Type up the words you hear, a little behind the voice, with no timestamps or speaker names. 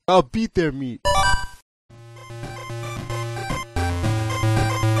I'll beat their meat.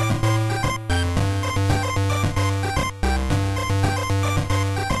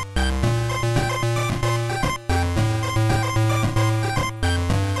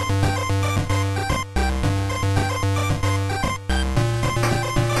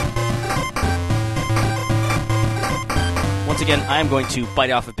 Once again, I'm going to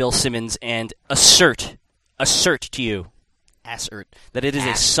bite off of Bill Simmons and assert to you, that it is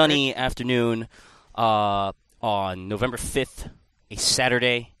a sunny afternoon on November 5th, a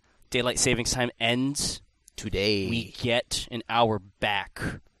Saturday. Daylight savings time ends Today. We get an hour back.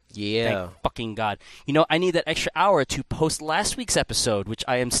 Yeah. Thank fucking God. You know, I need that extra hour to post last week's episode, which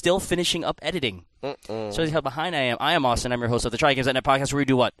I am still finishing up editing. Shows you how behind I am. I am Austin. I'm your host of the Try Games Net podcast, where we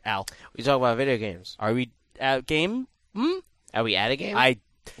do what, Al? We talk about video games. Are we at game? Are we at a game?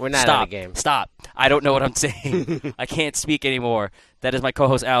 We're not Stop. at a game. Stop. I don't know what I'm saying. I can't speak anymore. That is my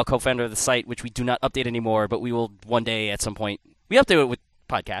co-host Al, co-founder of the site, which we do not update anymore, but we will one day at some point. We update it with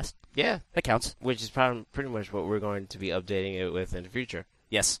podcast. Yeah. That counts. Which is pretty much what we're going to be updating it with in the future.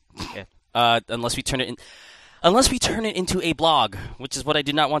 Yes. Yeah. Unless we turn it into a blog, which is what I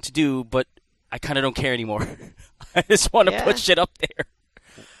did not want to do, but I kind of don't care anymore. I just want to put shit up there.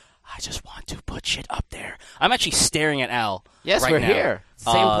 I just want to put shit up there. I'm actually staring at Al. Yes, right we're now. here.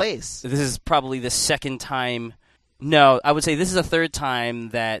 Same place. This is probably the second time. No, I would say this is the third time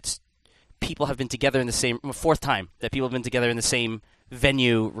that people have been together in the same. Fourth time that people have been together in the same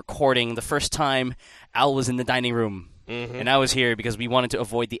venue recording. The first time, Al was in the dining room, and I was here because we wanted to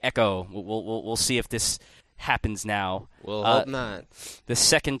avoid the echo. We'll see if this happens now. We'll hope not. The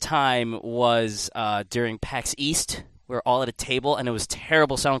second time was during PAX East. We were all at a table, and it was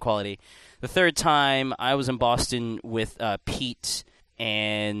terrible sound quality. The third time, I was in Boston with Pete,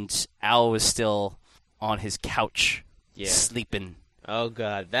 and Al was still on his couch sleeping. Oh,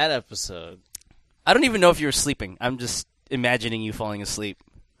 God. That episode. I don't even know if you were sleeping. I'm just imagining you falling asleep.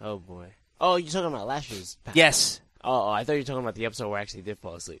 Oh, boy. Oh, you're talking about last year's PAX. Yes. Oh, I thought you were talking about the episode where I actually did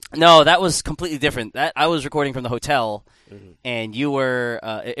fall asleep. No, that was completely different. I was recording from the hotel, and you were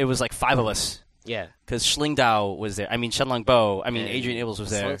it was like five of us. Yeah. Because Schlingdao was there. I mean, Shenlong Bo. I mean, Adrian Abels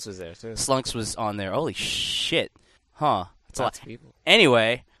was there. Slunks was there, too. Slunks was on there. Holy shit. Huh. That's a lot. Lots of people.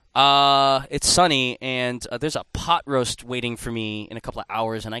 Anyway, it's sunny, and there's a pot roast waiting for me in a couple of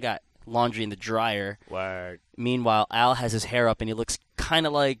hours, and I got laundry in the dryer. Word. Meanwhile, Al has his hair up, and he looks kind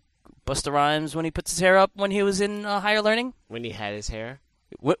of like Busta Rhymes when he puts his hair up when he was in Higher Learning. When he had his hair?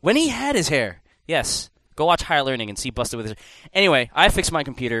 When he had his hair. Yes. Go watch Higher Learning and see Busta with his hair. Anyway, I fixed my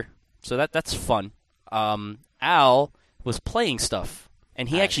computer. So that's fun. Al was playing stuff, and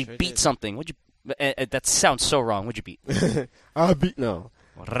he actually beat something. What'd you? That sounds so wrong. What'd you beat? I beat no.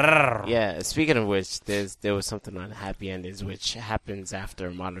 Yeah. Speaking of which, there was something on Happy Endings, which happens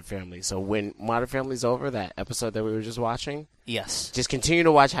after Modern Family. So when Modern Family's over, that episode that we were just watching, Yes. just continue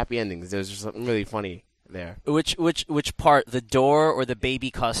to watch Happy Endings. There's just something really funny there. Which part? The door or the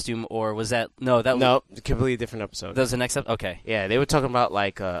baby costume, or was that no? That No, completely different episode. that was the next episode. Okay. Yeah, they were talking about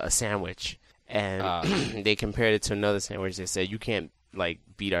like a sandwich, and they compared it to another sandwich. They said you can't like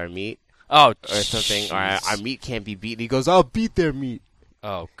beat our meat Oh, or something, or jeez. our meat can't be beaten. He goes, "I'll beat their meat."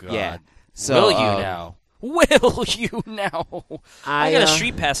 Oh God. Yeah. So, Will you now? Will you now? I got a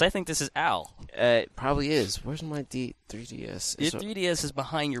street pass. I think this is Al. It probably is. Where's my 3DS? Your 3DS is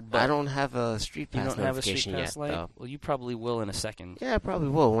behind your butt. I don't have a street You pass don't have a street notification pass yet, light? though. Well, you probably will in a second. Yeah, I probably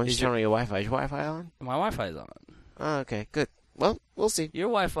will. Once Is you turn on your Wi-Fi. Is your Wi-Fi on? My Wi-Fi is on. Oh, okay, good. Well, we'll see. Your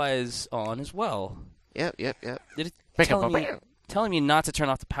Wi-Fi is on as well. Yep. Did it telling me not to turn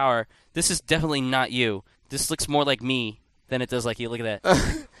off the power? This is definitely not you. This looks more like me than it does like you. Look at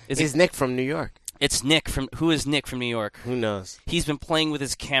that. It's Nick from New York. It's Nick from. Who is Nick from New York? Who knows? He's been playing with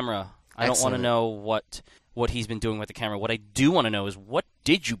his camera. I don't want to Excellent. know what he's been doing with the camera. What I do want to know is what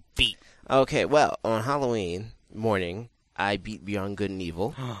did you beat? Okay, well, on Halloween morning, I beat Beyond Good and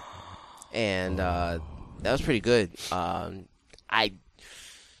Evil, and that was pretty good. I'm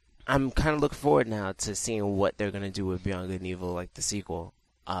kind of looking forward now to seeing what they're gonna do with Beyond Good and Evil, like the sequel,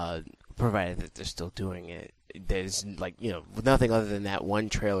 provided that they're still doing it. There's nothing other than that one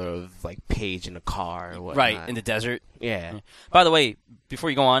trailer of like Paige in a car or whatnot. Right in the desert. Yeah. By the way, before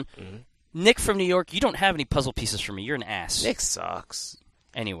you go on, Nick from New York, you don't have any puzzle pieces for me. You're an ass. Nick sucks.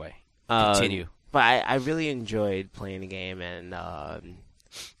 Anyway, continue. But I really enjoyed playing the game, and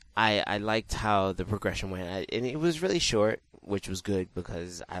I liked how the progression went. And it was really short, which was good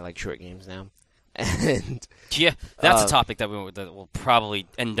because I like short games now. And Yeah, that's a topic that we'll probably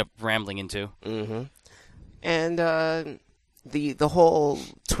end up rambling into. And the whole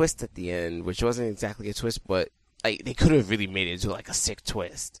twist at the end, which wasn't exactly a twist, but like they could have really made it into like a sick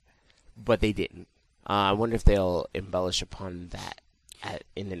twist, but they didn't. I wonder if they'll embellish upon that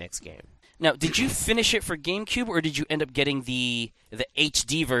in the next game. Now, did you finish it for GameCube, or did you end up getting the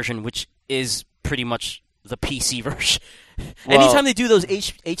HD version, which is pretty much the PC version? Well, Anytime they do those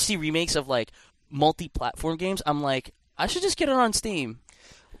HD remakes of like multi-platform games, I'm like, I should just get it on Steam.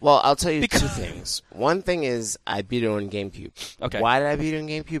 Well, I'll tell you two things. One thing is I beat it on GameCube. Okay. Why did I beat it on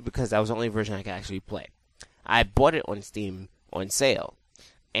GameCube? Because that was the only version I could actually play. I bought it on Steam on sale.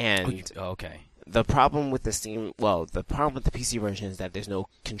 And okay. the problem with the PC version is that there's no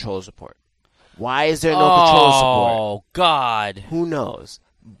controller support. Why is there no controller support? Oh, God. Who knows?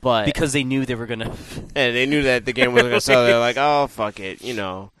 But Because they knew they were going to... and they knew that the game wasn't going to sell. They're like, oh, fuck it. We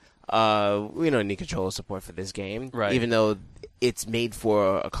don't need controller support for this game. Right. Even though it's made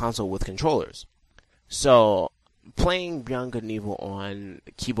for a console with controllers. So playing Beyond Good and Evil on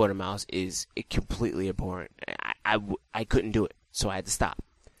keyboard and mouse is completely abhorrent. I couldn't do it, so I had to stop.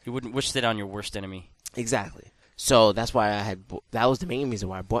 You wouldn't wish that on your worst enemy. Exactly. So that's why that was the main reason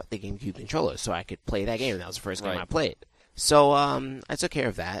why I bought the GameCube controller, so I could play that game. That was the first game I played. So I took care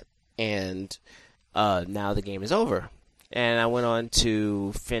of that, and now the game is over. And I went on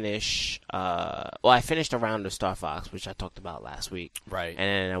to finish. I finished a round of Star Fox, which I talked about last week. Right. And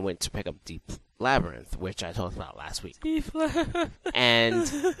then I went to pick up Deep Labyrinth, which I talked about last week. Deep Labyrinth. And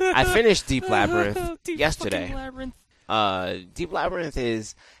I finished Deep Labyrinth yesterday. Labyrinth. Deep Labyrinth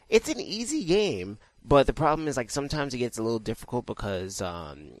it's an easy game, but the problem is like sometimes it gets a little difficult because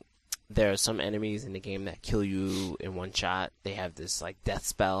there are some enemies in the game that kill you in one shot. They have this like death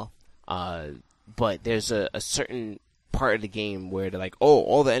spell, but there's a certain part of the game where they're like, oh,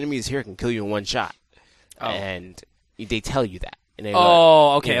 all the enemies here can kill you in one shot, and they tell you that. And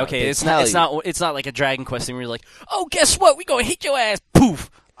okay. It's not like a Dragon Quest thing where you're like, oh, guess what? We gonna hit your ass. Poof.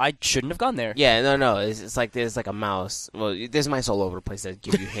 I shouldn't have gone there. Yeah, no. It's like there's like a mouse. Well, there's mice all over the place that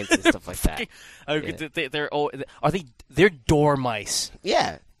give you hints and stuff like that. They're door mice.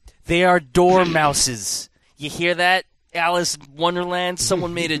 Yeah, they are door mouses. You hear that, Alice in Wonderland?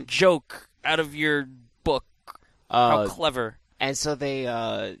 Someone made a joke out of your book. How clever! And so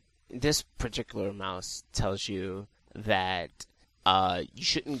this particular mouse tells you that you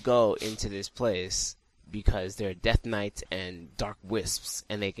shouldn't go into this place because there are Death Knights and Dark Wisps,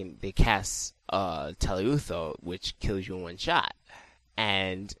 and they cast Teleutho, which kills you in one shot.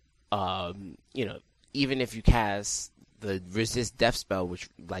 And even if you cast the Resist Death spell, which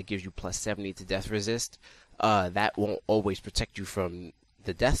like gives you plus 70 to Death Resist, that won't always protect you from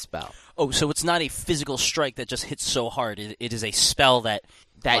the death spell. Oh, so it's not a physical strike that just hits so hard. It is a spell that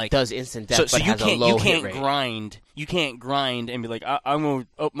does instant death, so but has a low hit rate. You can't grind and be like, I'm going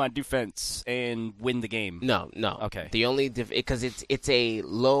to up my defense and win the game. No. Okay. The only because it's a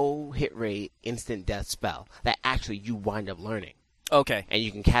low hit rate instant death spell that actually you wind up learning. Okay. And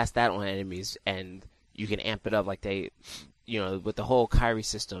you can cast that on enemies, and you can amp it up like with the whole Kyrie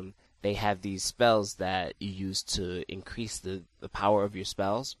system. They have these spells that you use to increase the power of your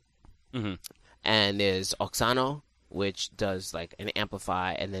spells. Mm-hmm. And there's Oxano, which does like an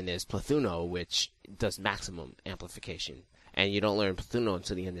amplify, and then there's Plathuno, which does maximum amplification. And you don't learn Plathuno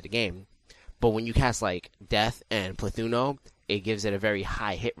until the end of the game. But when you cast like Death and Plathuno, it gives it a very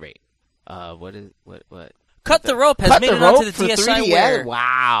high hit rate. What? Cut the Rope has made it onto the DSiWare. 3DS?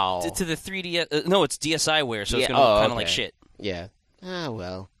 Wow. To the 3DS. No, it's DSiWare, so it's going to look kind of like shit. Yeah.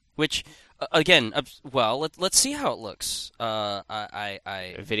 Well. Which, again, let's see how it looks.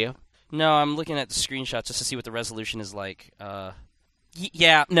 A video? No, I'm looking at the screenshots just to see what the resolution is like.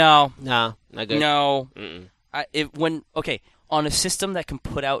 Yeah, no. No, not good. No. Mm-mm. On a system that can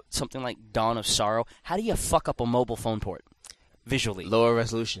put out something like Dawn of Sorrow, how do you fuck up a mobile phone port visually? Lower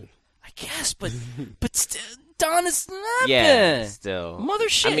resolution. I guess, but Dawn is not. Yeah, still. Mother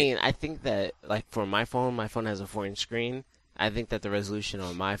shit. I mean, I think that like for my phone has a 4-inch screen. I think that the resolution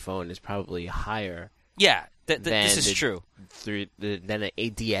on my phone is probably higher. Yeah, this is true. Than an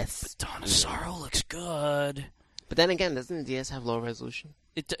ADS. But Dawn of Sorrow looks good. But then again, doesn't the DS have low resolution?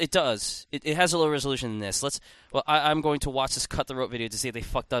 It does. It has a lower resolution than this. I'm going to watch this Cut the Rope video to see if they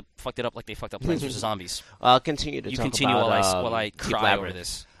fucked it up like they fucked up Plants vs. Zombies. I'll continue to talk about while I cry over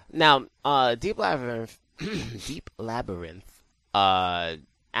this. Now, Deep Labyrinth.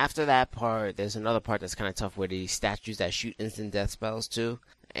 After that part, there's another part that's kind of tough where these statues that shoot instant death spells too,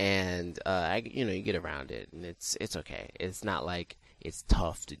 and you get around it, and it's okay. It's not like it's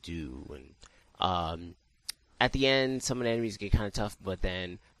tough to do, and at the end, some of the enemies get kind of tough, but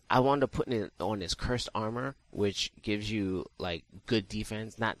then I wound up putting it on this cursed armor, which gives you like good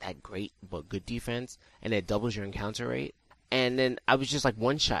defense, not that great, but good defense, and it doubles your encounter rate. And then I was just like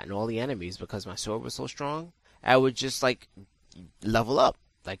one-shotting all the enemies because my sword was so strong. I would just like level up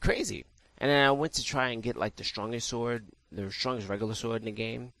like crazy. And then I went to try and get like the strongest regular sword in the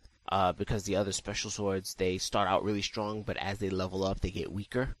game. Because the other special swords, they start out really strong, but as they level up, they get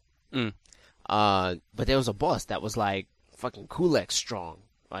weaker. Mm. But there was a boss that was like fucking Kulex strong.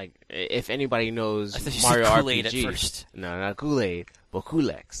 Like, if anybody knows Mario Kool-Aid RPG. At first. No, not Kool-Aid, but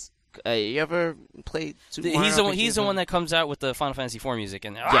Kulex. You ever played Super Mario RPG? He's the one that comes out with the Final Fantasy IV music.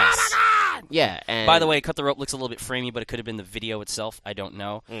 And, Yes. Oh my God! Yeah. And By the way, Cut the Rope looks a little bit framey, but it could have been the video itself. I don't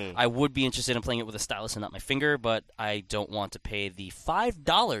know. Mm. I would be interested in playing it with a stylus and not my finger, but I don't want to pay the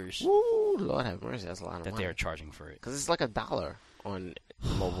 $5 Ooh, Lord have mercy, that's a lot of that money. they are charging for it. Because it's like $1 on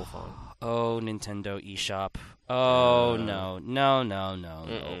mobile phone. Oh, Nintendo eShop. Oh, no.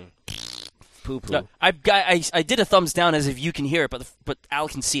 Poo-poo. No, I did a thumbs down as if you can hear it, but Al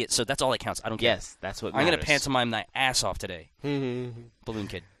can see it, so that's all that counts. I don't care. Yes, that's what I'm matters. going to pantomime my ass off today. Balloon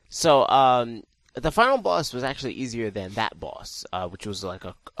Kid. So, the final boss was actually easier than that boss, which was like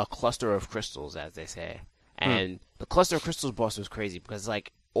a cluster of crystals, as they say. And the cluster of crystals boss was crazy because,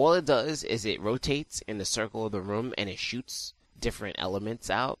 like, all it does is it rotates in the circle of the room and it shoots different elements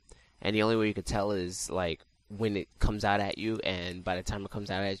out. And the only way you could tell is, like, when it comes out at you, and by the time it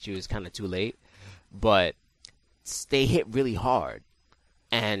comes out at you, it's kind of too late. But they hit really hard.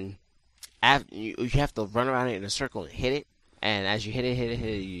 And you have to run around it in a circle and hit it. And as you hit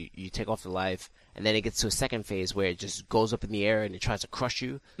it, you take off the life. And then it gets to a second phase where it just goes up in the air and it tries to crush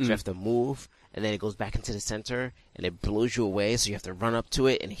you. So you have to move. And then it goes back into the center and it blows you away. So you have to run up to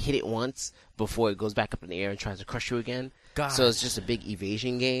it and hit it once before it goes back up in the air and tries to crush you again. God. So it's just a big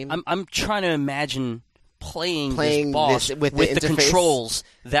evasion game. I'm trying to imagine playing this boss with the interface. controls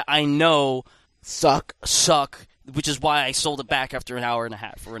that I know Suck. which is why I sold it back after an hour and a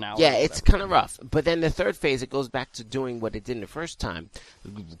half for an hour. Yeah, it's kind of rough. But then the third phase, it goes back to doing what it did in the first time,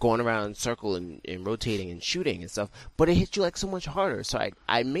 going around in a circle and rotating and shooting and stuff. But it hit you like so much harder. So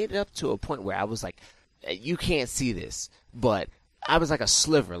I made it up to a point where I was like, you can't see this, but I was like a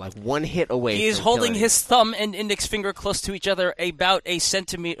sliver, like one hit away. He is from holding killing. his thumb and index finger close to each other, about a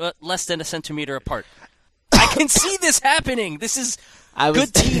centimeter, less than a centimeter apart. I can see this happening. This is good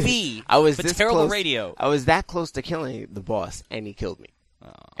TV. I was but this terrible close, radio. I was that close to killing the boss, and he killed me.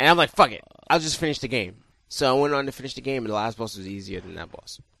 And I'm like, fuck it, I'll just finish the game. So I went on to finish the game, and the last boss was easier than that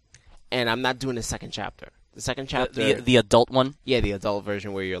boss. And I'm not doing the second chapter. The second chapter, The adult one. yeah, the adult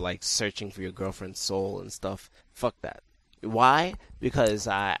version where you're like searching for your girlfriend's soul and stuff. Fuck that. Why? Because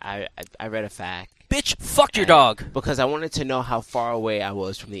I read a fact. Bitch, fuck your dog. Because I wanted to know how far away I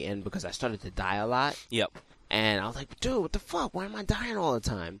was from the end because I started to die a lot. Yep. And I was like, dude, what the fuck? Why am I dying all the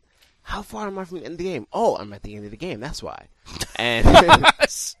time? How far am I from the end of the game? Oh, I'm at the end of the game. That's why. And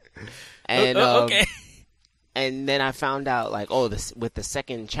okay. And then I found out, like, with the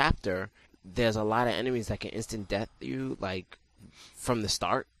second chapter, there's a lot of enemies that can instant death you, like, from the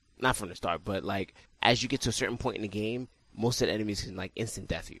start. Not from the start, but, like, as you get to a certain point in the game, most of the enemies can, like, instant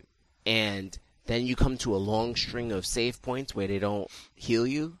death you. And then you come to a long string of save points where they don't heal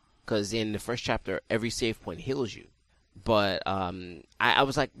you. Because in the first chapter, every save point heals you. But I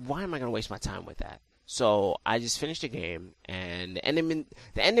was like, why am I going to waste my time with that? So I just finished the game, and the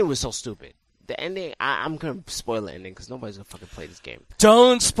ending was so stupid. The ending, I'm going to spoil the ending because nobody's going to fucking play this game.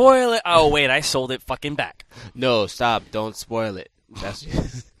 Don't spoil it. Oh, wait, I sold it fucking back. No, stop. Don't spoil it. That's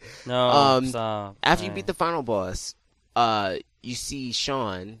just... No, stop. After you beat the final boss, you see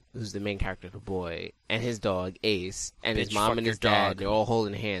Sean, who's the main character, the boy, and his dog, Ace, and his Bitch, mom fuck and your his dad. dog. They're all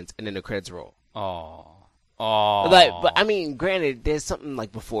holding hands, and then the credits roll. Oh. But I mean, granted, there's something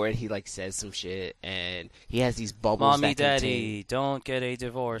like before it. He like says some shit, and he has these bubbles. Mommy, that Daddy, don't get a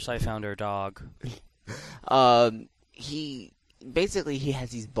divorce. I found her dog. He has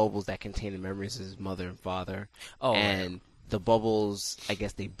these bubbles that contain the memories of his mother and father. Oh, and the bubbles, I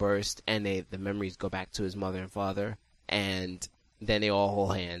guess they burst, and the memories go back to his mother and father, and then they all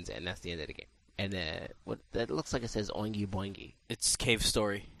hold hands, and that's the end of the game. And what that looks like, it says Oingy Boingy. It's Cave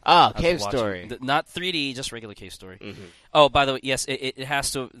Story. Oh, Cave Story. Not 3D, just regular Cave Story. Mm-hmm. Oh, by the way, yes, it has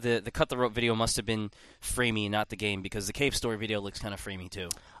to. The Cut the Rope video must have been framey, not the game, because the Cave Story video looks kind of framey too.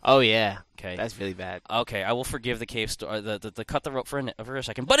 Oh yeah, Okay, that's really bad. Okay, I will forgive the Cave Story, the Cut the Rope for a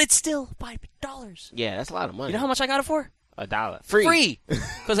second, but it's still $5. Yeah, that's a lot of money. You know how much I got it for? $1 Free,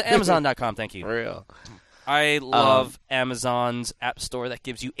 because of Amazon.com. Thank you. For real. I love Amazon's app store that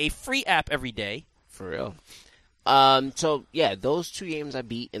gives you a free app every day. For real. So, yeah, those 2 games I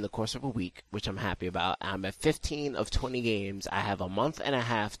beat in the course of a week, which I'm happy about. I'm at 15 of 20 games. I have a month and a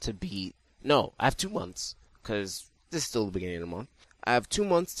half to beat. No, I have 2 months, because this is still the beginning of the month. I have 2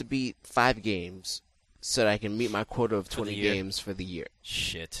 months to beat 5 games, so that I can meet my quota of the 20 year? games for the year.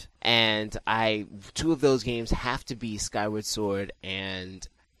 Shit. And 2 of those games have to be Skyward Sword and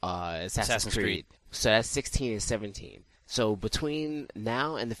Assassin's Creed. So that's 16 and 17. So between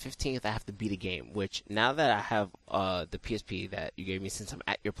now and the 15th, I have to beat a game, which now that I have the PSP that you gave me since I'm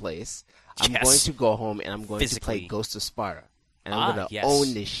at your place, I'm going to go home and I'm going to play Ghost of Sparta. And I'm going to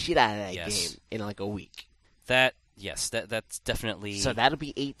own the shit out of that game in like a week. That's definitely... So that'll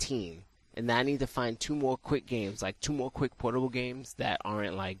be 18. And then I need to find 2 more quick games, like 2 more quick portable games that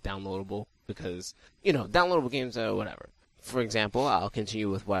aren't like downloadable because, downloadable games are whatever. For example, I'll continue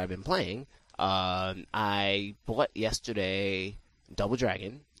with what I've been playing. I bought yesterday Double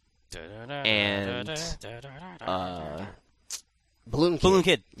Dragon and Balloon Kid. Balloon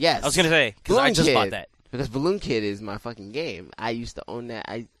Kid. Yes. I was going to say, because I just bought that. Because Balloon Kid is my fucking game. I used to own that.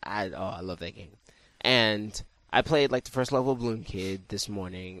 I love that game. And I played like the first level of Balloon Kid this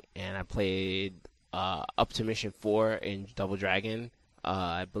morning, and I played up to Mission 4 in Double Dragon.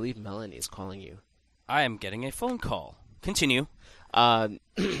 I believe Melanie is calling you. I am getting a phone call. Continue. I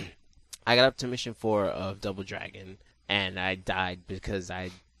got up to Mission 4 of Double Dragon, and I died because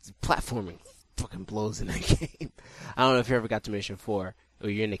platforming fucking blows in that game. I don't know if you ever got to Mission 4,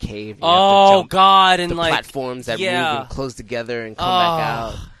 where you're in a cave. And you have to jump God! And the like platforms that move and close together and come back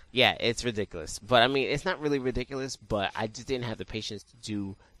out. Yeah, it's ridiculous. But I mean, it's not really ridiculous. But I just didn't have the patience to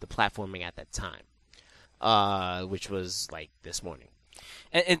do the platforming at that time, which was like this morning.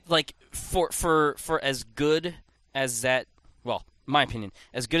 And like for as good as that, well, my opinion,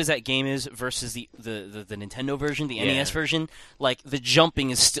 as good as that game is versus the Nintendo version, the NES version, like the jumping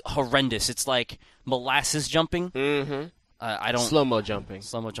is still horrendous. It's like molasses jumping. Mm-hmm. I don't slow-mo jumping.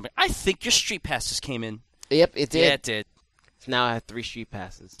 Slow-mo jumping. I think your Street Pass just came in. Yep, it did. Yeah, it did. So now I have 3 Street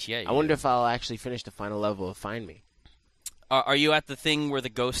Passes. Yeah, I wonder if I'll actually finish the final level of Find Me. Are you at the thing where the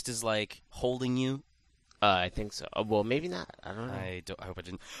ghost is like holding you? I think so. Well, maybe not. I don't know. I hope I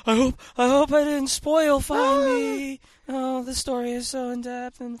didn't. I hope I didn't spoil Find Me. Oh, the story is so in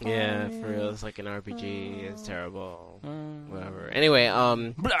depth and funny. Yeah, for real. It's like an RPG. It's terrible. Whatever. Anyway,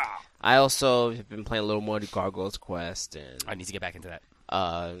 I also have been playing a little more the Gargoyles Quest, and I need to get back into that.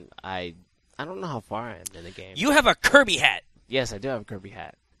 I don't know how far I am in the game. You have a Kirby hat. Yes, I do have a Kirby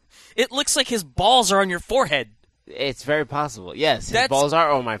hat. It looks like his balls are on your forehead. It's very possible. Yes, his balls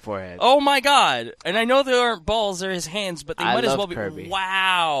are on my forehead. Oh my god! And I know they aren't balls; they're his hands, but they might as well be. Kirby.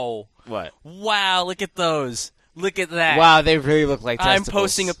 Wow! What? Wow! Look at those! Look at that! Wow, they really look like testicles. I'm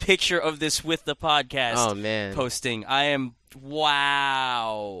posting a picture of this with the podcast. Oh man! Posting. I am.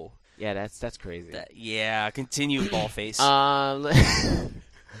 Wow! Yeah, that's crazy. Continue, ball face.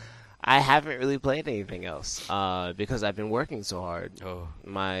 I haven't really played anything else because I've been working so hard. Oh.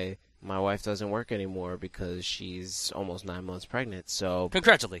 My wife doesn't work anymore because she's almost 9 months pregnant. So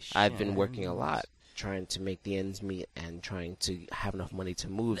congratulations. I've been working a lot, trying to make the ends meet and trying to have enough money to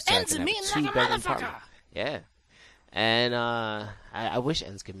move. The so ends I can meet have like a 2-bedroom motherfucker. apartment. Yeah, and I wish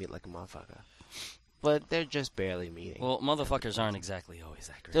ends could meet like a motherfucker, but they're just barely meeting. Well, motherfuckers aren't exactly always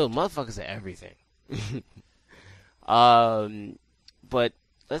that great. Dude, motherfuckers are everything. But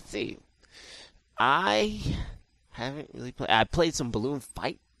let's see. I haven't really played. I played some Balloon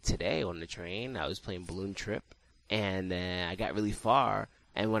Fight today on the train. I was playing Balloon Trip, and then I got really far.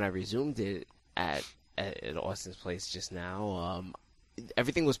 And when I resumed it at Austin's place just now,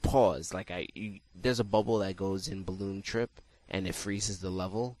 everything was paused. Like there's a bubble that goes in Balloon Trip, and it freezes the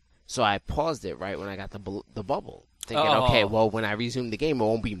level. So I paused it right when I got the bubble, thinking, okay, well, when I resume the game, it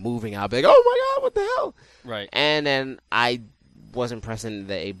won't be moving. I'll be like, oh my god, what the hell? Right. And then I wasn't pressing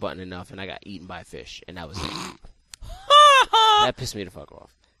the A button enough, and I got eaten by a fish, and that was it. That pissed me the fuck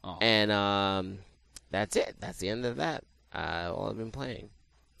off. Oh. And that's it. That's the end of that. All I've been playing.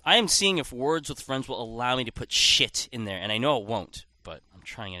 I am seeing if Words with Friends will allow me to put shit in there, and I know it won't, but I'm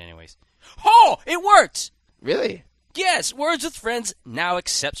trying it anyways. Oh, it worked! Really? Yes, Words with Friends now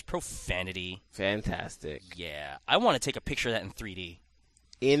accepts profanity. Fantastic. Yeah, I want to take a picture of that in 3D.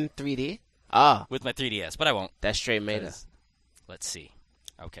 In 3D? Ah. With my 3DS, but I won't. That's straight meta. Let's see.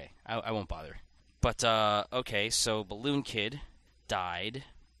 Okay, I won't bother. But, okay, so Balloon Kid died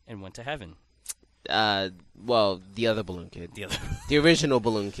and went to heaven. Well, the other Balloon Kid. The original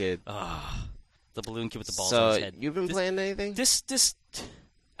Balloon Kid. The Balloon Kid with the balls so on his head. You've been playing anything? This,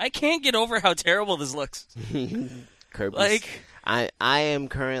 I can't get over how terrible this looks. Kirby's. Like, I am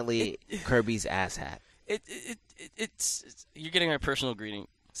currently Kirby's asshat. It's you're getting our personal greeting.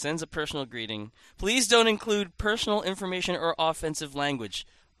 Sends a personal greeting. Please don't include personal information or offensive language.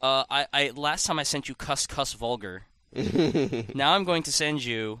 I last time I sent you cuss vulgar. Now I'm going to send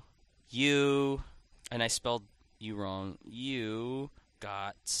you, and I spelled you wrong. You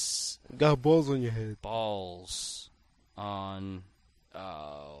got Got balls on your head. balls on.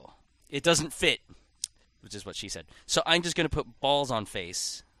 Oh, it doesn't fit, which is what she said. So I'm just gonna put balls on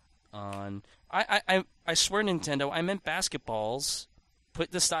face. On I swear, Nintendo, I meant basketballs.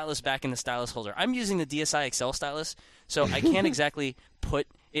 Put the stylus back in the stylus holder. I'm using the DSi XL stylus, so I can't exactly put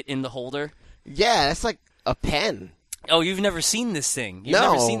it in the holder. Yeah, it's like a pen. Oh, you've never seen this thing? You've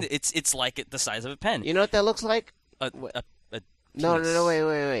No. never seen it. It's like the size of a pen. You know what that looks like? A No, penis.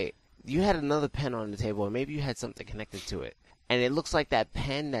 wait. You had another pen on the table, and maybe you had something connected to it. And it looks like that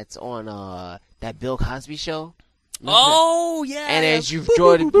pen that's on that Bill Cosby show. Oh, yeah. And as you've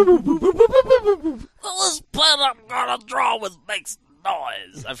drawn it... This pen I'm gonna draw with makes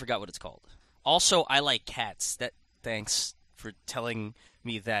noise. I forgot what it's called. Also, I like cats. Thanks for telling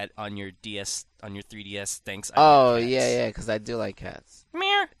me that on your 3DS. Thanks. Oh, like cats. yeah, because I do like cats.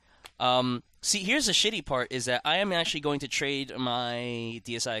 Meow. See, here's the shitty part, is that I am actually going to trade my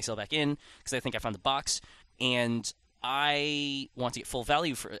DSi XL back in, because I think I found the box, and I want to get full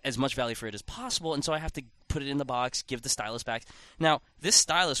value for as much value for it as possible, and so I have to put it in the box, give the stylus back. Now, this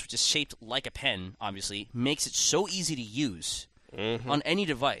stylus, which is shaped like a pen, obviously, makes it so easy to use on any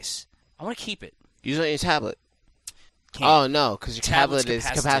device. I want to keep it. Use it on your tablet. Can't. Oh, no, because your Tablet's tablet is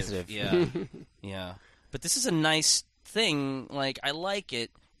capacitive. Yeah. Yeah. But this is a nice thing. Like, I like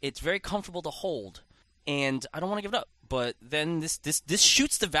it. It's very comfortable to hold, and I don't want to give it up. But then this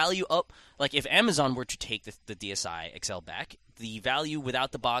shoots the value up. Like, if Amazon were to take the DSi XL back, the value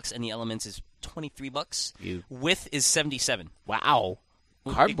without the box and the elements is $23. With is $77. Wow.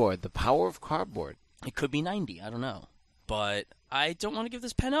 Cardboard. The power of cardboard. It could be $90. I don't know. But I don't want to give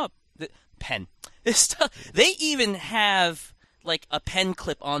this pen up. Pen. This stuff. They even have, like, a pen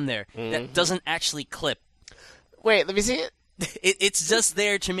clip on there that doesn't actually clip. Wait, let me see it. It's just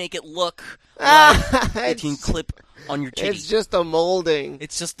there to make it look like it can clip on your titty. It's just a molding.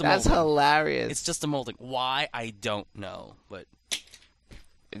 It's just the That's molding. hilarious. It's just the molding. Why? I don't know. But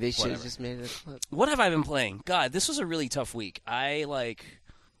They should have whatever. just made it a clip. What have I been playing? God, this was a really tough week. I,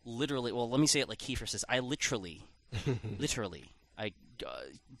 literally... Well, let me say it like Kiefer says. I literally...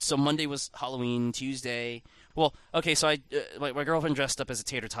 So Monday was Halloween. Tuesday... Well, okay, so my girlfriend dressed up as a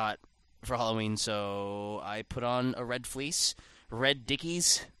tater tot for Halloween, so I put on a red fleece, red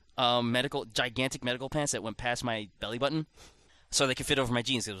Dickies, gigantic medical pants that went past my belly button, so they could fit over my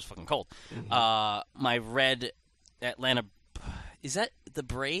jeans because it was fucking cold. My red Atlanta, is that the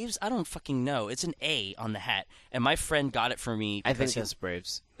Braves? I don't fucking know. It's an A on the hat, and my friend got it for me. I think that's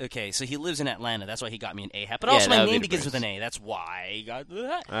Braves. Okay, so he lives in Atlanta. That's why he got me an A hat. But Yeah, also that my would be name the begins Braves. with an A. That's why he got the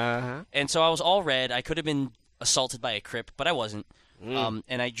hat. Uh-huh. And so I was all red. I could have been assaulted by a Crip, but I wasn't.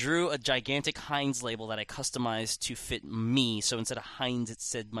 And I drew a gigantic Heinz label that I customized to fit me. So instead of Heinz, it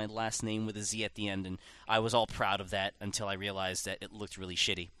said my last name with a Z at the end. And I was all proud of that until I realized that it looked really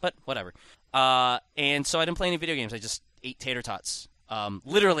shitty. But whatever. And so I didn't play any video games. I just ate tater tots.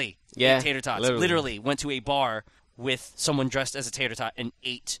 Literally. Yeah, Ate tater tots. literally. Literally went to a bar with someone dressed as a tater tot and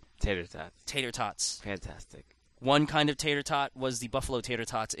ate Tater tots. tater tots. Fantastic. One kind of tater tot was the buffalo tater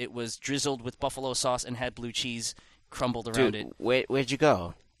tots. It was drizzled with buffalo sauce and had blue cheese crumbled around Dude, it. where'd you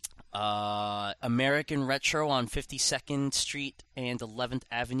go? American Retro on 52nd Street and 11th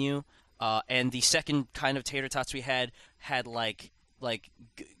Avenue. And the second kind of tater tots we had like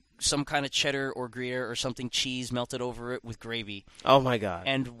some kind of cheddar or Gruyere or something cheese melted over it with gravy. Oh, my God.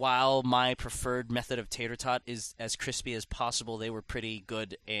 And while my preferred method of tater tot is as crispy as possible, they were pretty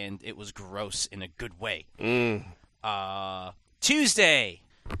good, and it was gross in a good way. Tuesday,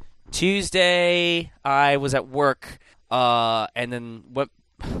 I was at work, and then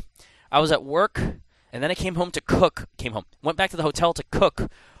I was at work, and then I came home to cook. Went back to the hotel to cook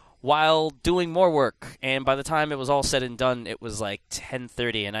while doing more work, and by the time it was all said and done, it was like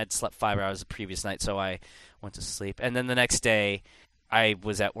 10:30, and I'd slept 5 hours the previous night, so I went to sleep. And then the next day, I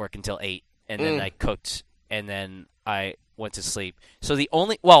was at work until 8, and then I cooked, and then I went to sleep. So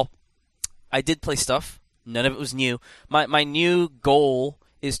I did play stuff. None of it was new. My new goal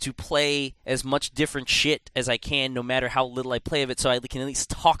is to play as much different shit as I can, no matter how little I play of it, so I can at least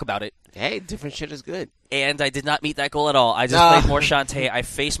talk about it. Hey, different shit is good. And I did not meet that goal at all. I just played more Shantae. I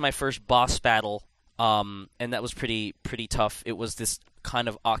faced my first boss battle, and that was pretty tough. It was this kind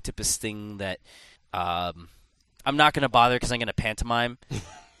of octopus thing that I'm not going to bother because I'm going to pantomime.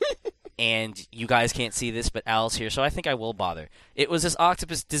 And you guys can't see this, but Al's here, so I think I will bother. It was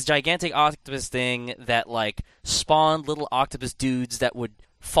this gigantic octopus thing that spawned little octopus dudes that would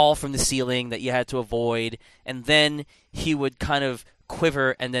fall from the ceiling that you had to avoid, and then he would kind of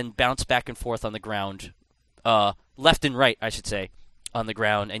quiver and then bounce back and forth on the ground, left and right, I should say, on the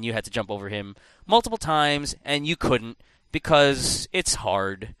ground, and you had to jump over him multiple times, and you couldn't because it's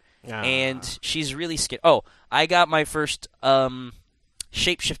hard. And she's really scared. Oh, I got my first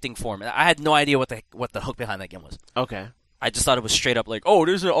shape-shifting form. I had no idea what the hook behind that game was. Okay. I just thought it was straight up like, oh,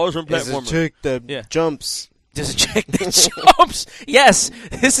 there's an awesome platformer. There's a chick that jumps. There's a chick that jumps. Yes,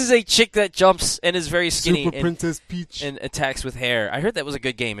 this is a chick that jumps and is very skinny. Super Princess Peach. And attacks with hair. I heard that was a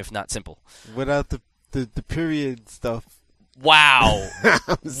good game, if not simple. Without the period stuff. Wow.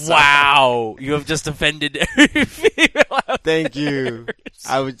 Wow. You have just offended every female out Thank you.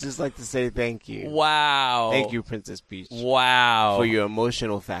 I would just like to say thank you. Wow. Thank you, Princess Peach. Wow. For your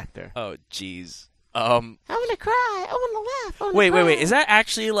emotional factor. Oh, jeez. I want to cry. I want to laugh. Wait. Is that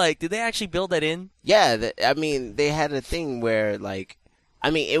actually, like, did they actually build that in? Yeah. I mean, they had a thing where, like,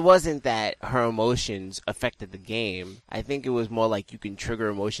 it wasn't that her emotions affected the game. I think it was more like you can trigger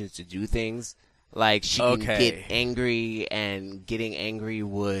emotions to do things. Like, she can get angry, and getting angry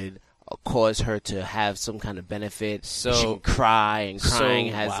would cause her to have some kind of benefit. So she can cry, and crying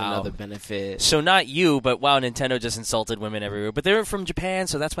has another benefit. So not you, but wow, Nintendo just insulted women everywhere. But they're from Japan,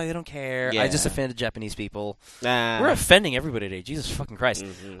 so that's why they don't care. Yeah. I just offended Japanese people. We're offending everybody today. Jesus fucking Christ.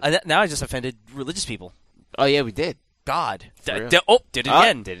 Mm-hmm. Now I just offended religious people. Oh, yeah, we did. God. Did it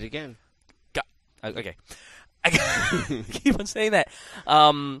again. Did it again. God. Okay. I keep on saying that.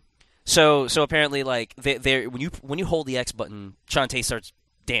 So apparently, like, when you hold the X button, Shantae starts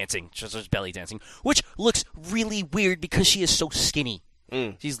dancing. She starts belly dancing, which looks really weird because she is so skinny.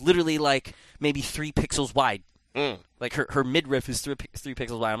 She's literally, like, maybe 3 pixels wide. Like, her midriff is 3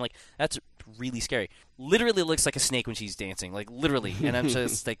 pixels wide. I'm like, that's really scary. Literally looks like a snake when she's dancing. Like, literally. And I'm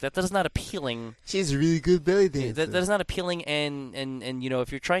just like, that is not appealing. She's a really good belly dancer. That is not appealing, and you know,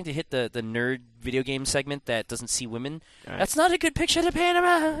 if you're trying to hit the nerd video game segment that doesn't see women, that's not a good picture to paint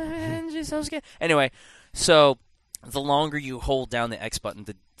about. She's so scared. Anyway, so the longer you hold down the X button,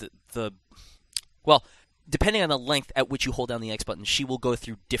 well, depending on the length at which you hold down the X button, she will go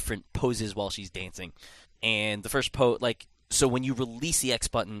through different poses while she's dancing. And the first pose, like, so when you release the X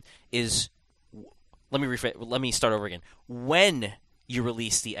button is, let me start over again. When you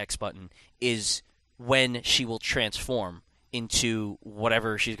release the X button is when she will transform into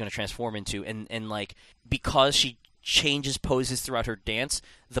whatever she's going to transform into, and like, because she changes poses throughout her dance,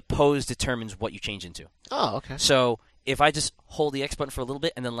 the pose determines what you change into. Oh, okay. So if I just hold the X button for a little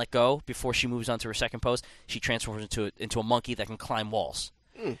bit and then let go before she moves on to her second pose, she transforms into a monkey that can climb walls.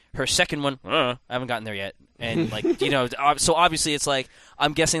 Her second one, I haven't gotten there yet. And, like, you know, so obviously it's like,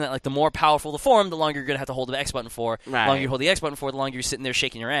 I'm guessing that, like, the more powerful the form, the longer you're going to have to hold the X button for. Right. The longer you hold the X button for, the longer you're sitting there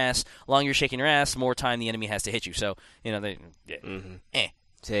shaking your ass. The longer you're shaking your ass, the more time the enemy has to hit you. So, you know,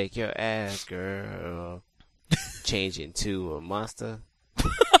 Take your ass, girl. Change into a monster.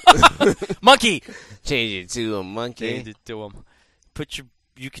 Monkey! Change it to a monkey. Change it to him.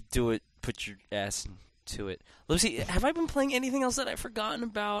 You could do it. Put your ass to it. Let's see. Have I been playing anything else that I've forgotten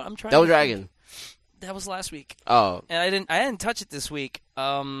about? I'm trying. Double Dragon. That was last week. Oh. And I didn't touch it this week.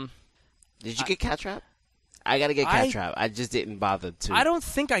 Did you get Cat Trap? I gotta get Cat Trap. I just didn't bother to. I don't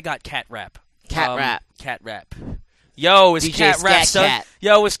think I got Cat Rap. Cat Rap. Yo, it's DJ Cat Rap, Scat son. Cat.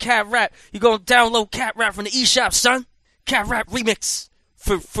 Yo, it's Cat Rap. You gonna download Cat Rap from the eShop, son? Cat Rap remix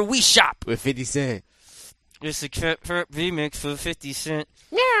for Wii Shop. With 50 Cent. It's a Cat Rap remix for 50 Cent.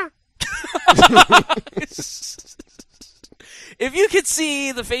 Yeah. If you could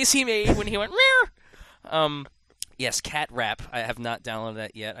see the face he made when he went, yes, Cat Rap. I have not downloaded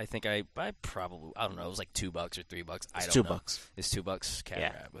that yet. I think I probably, I don't know, it was like $2 or $3. I don't know. $2. It's $2, Cat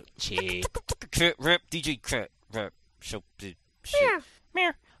Rap. But Cheap. Cat Rap, DJ Cat Rap. Show.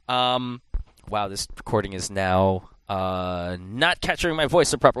 Wow, this recording is now not capturing my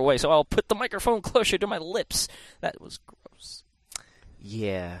voice the proper way, so I'll put the microphone closer to my lips. That was gross.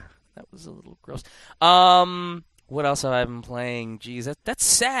 Yeah. That was a little gross. What else have I been playing? Jeez, that's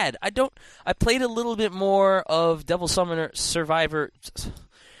sad. I played a little bit more of Devil Summoner Survivor,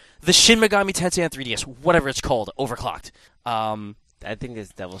 the Shin Megami Tensei on 3DS, whatever it's called, overclocked. I think it's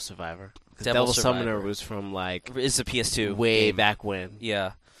Devil Survivor. Devil Summoner was from, like, it's a PS2 way game. back when.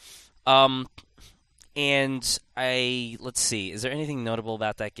 Yeah. And let's see, is there anything notable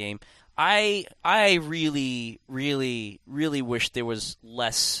about that game? I really, really, really wish there was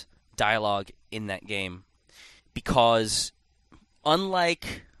less dialogue in that game, because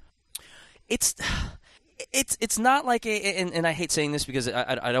unlike it's not like and I hate saying this because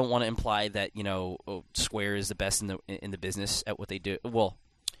I don't want to imply that, you know, Square is the best in the business at what they do. Well,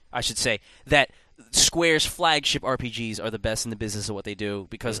 I should say that Square's flagship RPGs are the best in the business of what they do,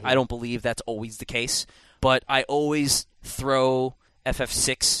 because I don't believe that's always the case. But I always throw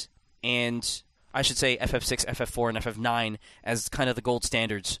FF6 and I should say FF6, FF4, and FF9 as kind of the gold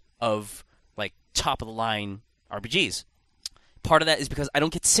standards of, like, top of the line RPGs. part of that is because I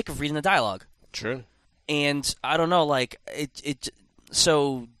don't get sick of reading the dialogue. True. And I don't know, like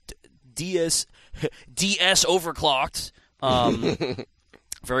so DS overclocked,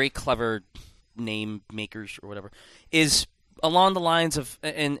 very clever name makers or whatever, is along the lines of,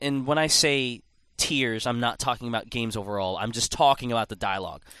 and when I say tiers, I'm not talking about games overall. I'm just talking about the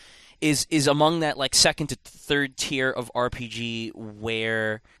dialogue. Is among that like second to third tier of RPG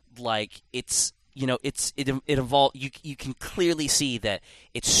where like it evolved. You can clearly see that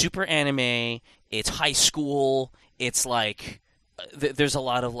it's super anime. It's high school. It's like there's a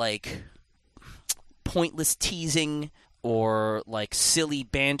lot of like pointless teasing or like silly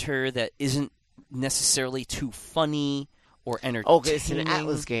banter that isn't necessarily too funny or entertaining. Okay, it's an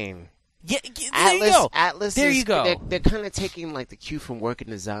Atlas game. Yeah, there you go. Atlas. There you go. They're kind of taking like the cue from Working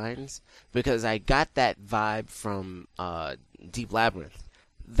Designs, because I got that vibe from Deep Labyrinth.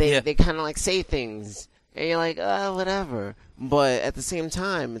 They kind of like say things, and you're like, whatever. But at the same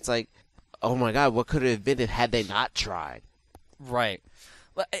time, it's like, oh my god, what could it have been had they not tried? Right.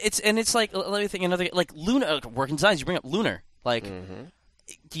 It's like, let me think another, like Lunar, Working Designs. You bring up Lunar, like. Mm-hmm.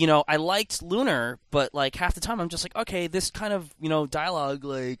 You know, I liked Lunar, but like half the time I'm just like, okay, this kind of, dialogue,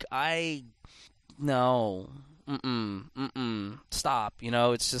 like stop.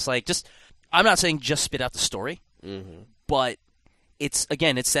 It's just like, I'm not saying just spit out the story, but it's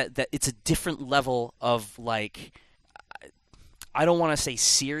that it's a different level of like, I don't want to say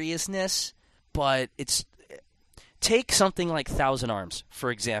seriousness, but it's, take something like Thousand Arms, for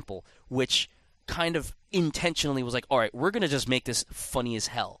example, which kind of intentionally was like, all right, we're gonna just make this funny as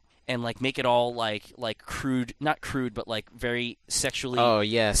hell and like make it all like crude, not crude, but like very sexually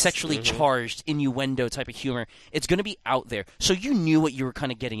charged innuendo type of humor. It's gonna be out there, so you knew what you were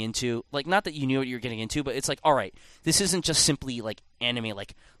kind of getting into. Like, not that you knew what you were getting into, but it's like, all right, this isn't just simply like anime.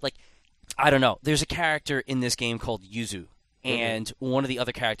 Like I don't know. There's a character in this game called Yuzu, and one of the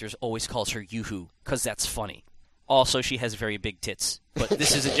other characters always calls her Yuhu because that's funny. Also, she has very big tits, but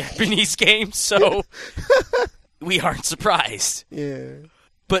this is a Japanese game, so we aren't surprised. Yeah.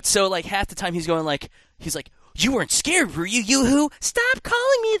 But so, like, half the time he's like, you weren't scared, were you, Yoo-hoo? Stop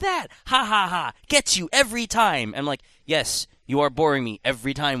calling me that! Ha ha ha! Gets you every time! I'm like, yes, you are boring me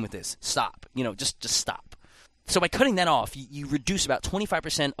every time with this. Stop. Just stop. So by cutting that off, you reduce about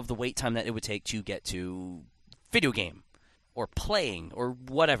 25% of the wait time that it would take to get to video game, or playing, or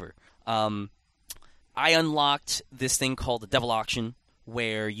whatever. I unlocked this thing called the Devil Auction,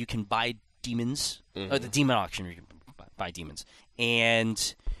 where you can buy demons, or the Demon Auction, where you can buy demons,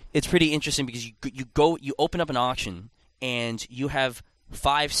 and it's pretty interesting because you open up an auction, and you have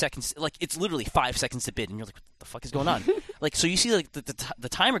 5 seconds, like it's literally 5 seconds to bid, and you're like, what the fuck is going on? Like, so you see like the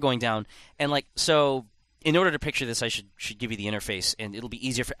timer going down, and like, so in order to picture this, I should give you the interface, and it'll be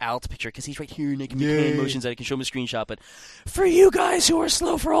easier for Al to picture because he's right here, and I can make hand motions that I can show him a screenshot. But for you guys who are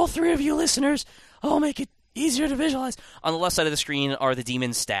slow, for all three of you listeners, I'll make it easier to visualize. On the left side of the screen are the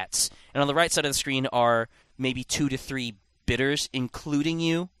demon stats, and on the right side of the screen are maybe 2 to 3 bidders, including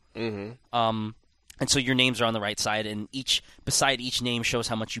you. And so your names are on the right side, and beside each name shows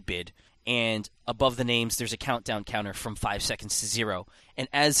how much you bid. And above the names, there's a countdown counter from 5 seconds to 0. And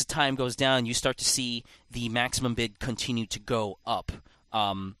as the time goes down, you start to see the maximum bid continue to go up.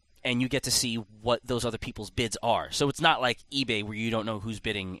 And you get to see what those other people's bids are. So it's not like eBay where you don't know who's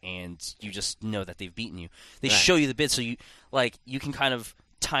bidding and you just know that they've beaten you. They show you the bid, so you can kind of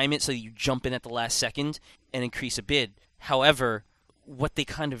time it so you jump in at the last second and increase a bid. However, what they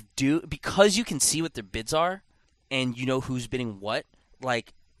kind of do, because you can see what their bids are and you know who's bidding what,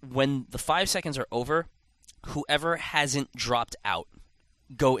 like when the 5 seconds are over, whoever hasn't dropped out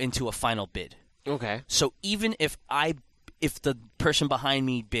go into a final bid. Okay. So even if the person behind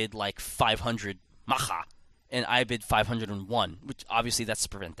me bid like 500 maha, and I bid 501, which obviously that's to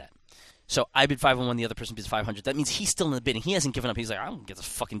prevent that. So I bid 501, the other person bids 500. That means he's still in the bidding. He hasn't given up. He's like, I'm going to get this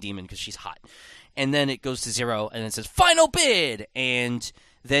fucking demon because she's hot. And then it goes to 0, and it says, final bid! And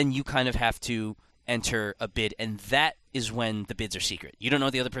then you kind of have to enter a bid, and that is when the bids are secret. You don't know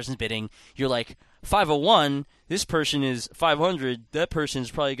the other person's bidding. You're like, 501, this person is 500, that person is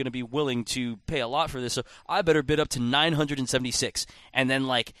probably going to be willing to pay a lot for this, so I better bid up to 976. And then,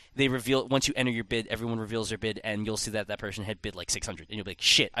 like, they reveal, once you enter your bid, everyone reveals their bid, and you'll see that that person had bid like 600. And you'll be like,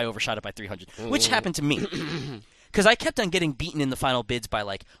 shit, I overshot it by 300, which happened to me. Because I kept on getting beaten in the final bids by,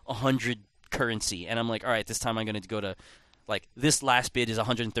 like, 100 currency. And I'm like, all right, this time I'm going to go to, like, this last bid is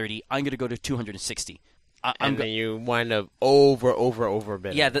 130. I'm going to go to 260. And then you wind up over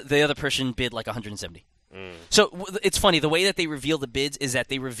bidding. Yeah, the other person bid like 170. So it's funny. The way that they reveal the bids is that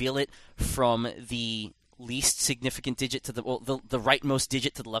they reveal it from the least significant digit to the rightmost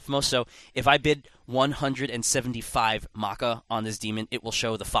digit to the leftmost. So if I bid 175 Maka on this demon, it will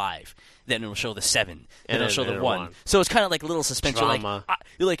show the 5. Then it will show the 7. Then it'll show the 1. So it's kind of like a little suspense. You're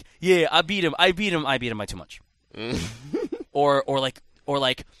like, yeah, I beat him by too much. or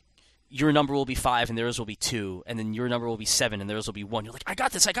like your number will be 5 and theirs will be 2, and then your number will be 7 and theirs will be 1. You're like, I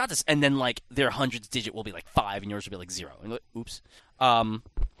got this, and then like their hundredth digit will be like 5 and yours will be like 0. And like, oops.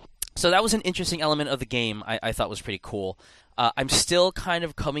 So that was an interesting element of the game. I thought was pretty cool. I'm still kind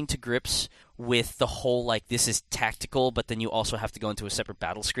of coming to grips with the whole like this is tactical, but then you also have to go into a separate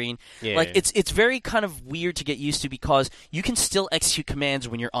battle screen. It's very kind of weird to get used to because you can still execute commands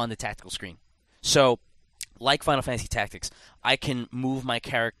when you're on the tactical screen. So, like Final Fantasy Tactics, I can move my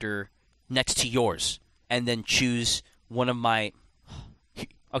character next to yours, and then choose one of my...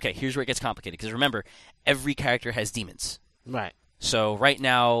 Okay, here's where it gets complicated, because remember, every character has demons. Right. So right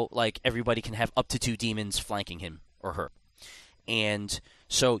now, like, everybody can have up to 2 demons flanking him or her. And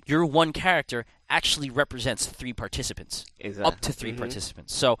so your one character actually represents 3 participants. Exactly. Up to 3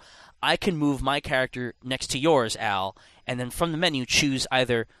 participants. So I can move my character next to yours, Al, and then from the menu choose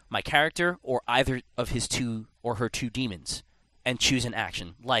either my character or either of his 2 or her 2 demons. And choose an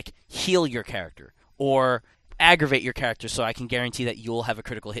action, like heal your character, or aggravate your character so I can guarantee that you'll have a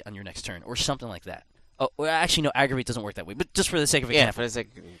critical hit on your next turn, or something like that. Oh, well, actually, no, aggravate doesn't work that way, but just for the sake of example. Yeah, for the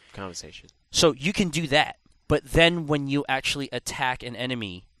sake of conversation. So you can do that, but then when you actually attack an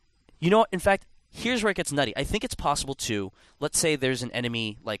enemy, you know what, in fact, here's where it gets nutty. I think it's possible to, let's say there's an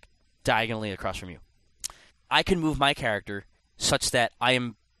enemy, like, diagonally across from you. I can move my character such that I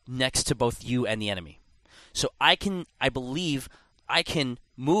am next to both you and the enemy. So I believe I can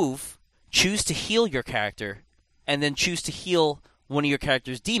move, choose to heal your character, and then choose to heal one of your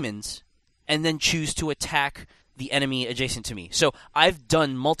character's demons, and then choose to attack the enemy adjacent to me. So I've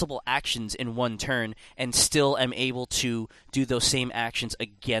done multiple actions in one turn, and still am able to do those same actions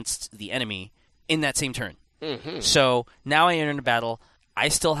against the enemy in that same turn. Mm-hmm. So now I enter into battle, I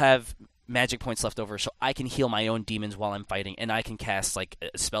still have magic points left over, so I can heal my own demons while I'm fighting, and I can cast like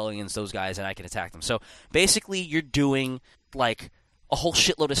a spell against those guys, and I can attack them. So basically, you're doing like a whole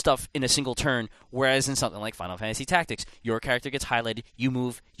shitload of stuff in a single turn, whereas in something like Final Fantasy Tactics, your character gets highlighted, you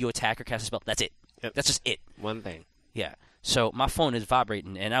move, you attack or cast a spell. That's it. Yep. That's just it. One thing. Yeah. So my phone is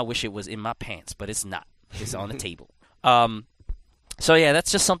vibrating, and I wish it was in my pants, but it's not. It's on the table. So yeah,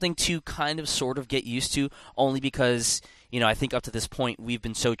 that's just something to kind of sort of get used to, only because, you know, I think up to this point we've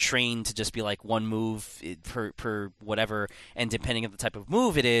been so trained to just be like one move per whatever, and depending on the type of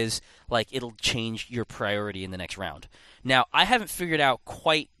move it is, like it'll change your priority in the next round. Now, I haven't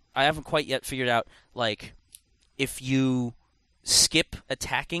quite yet figured out like if you skip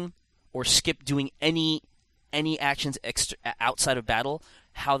attacking or skip doing any actions outside of battle,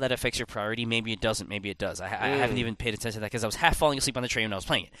 how that affects your priority. Maybe it doesn't, maybe it does. I haven't even paid attention to that because I was half falling asleep on the train when I was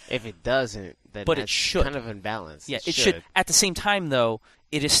playing it. If it doesn't, then but that's it should. kind of unbalanced. Yeah, it should. At the same time, though,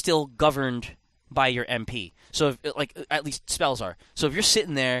 it is still governed by your MP. So, if, like, at least spells are. So if you're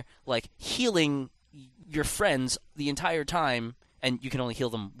sitting there, like, healing your friends the entire time, and you can only heal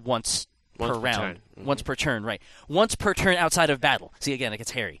them once per round. Mm-hmm. Once per turn, right. Once per turn outside of battle. See, again, it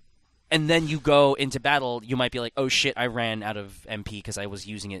gets hairy. And then you go into battle, you might be like, oh shit, I ran out of MP because I was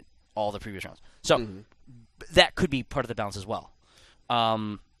using it all the previous rounds. So that could be part of the balance as well.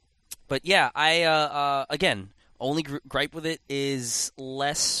 But yeah, I again, only gripe with it is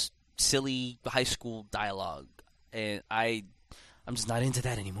less silly high school dialogue, and I'm just not into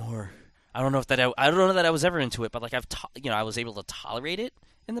that anymore. I don't know that I was ever into it, but like I was able to tolerate it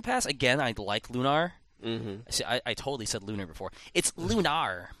in the past. Again, I like Lunar. See, I totally said Lunar before. It's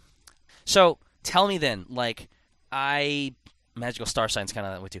Lunar. So tell me then, like, Magical Star Signs kind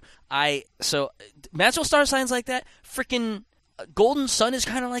of that way too. So Magical Star Signs like that. Freaking Golden Sun is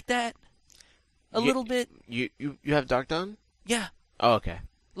kind of like that. A little bit. You have Dark Dawn? Yeah. Oh, okay.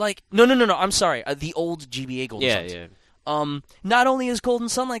 Like no. I'm sorry. The old GBA Golden Suns. Yeah. Not only is Golden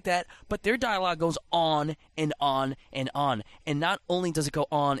Sun like that, but their dialogue goes on and on and on. And not only does it go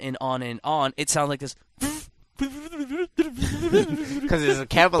on and on and on, it sounds like this. Because it's a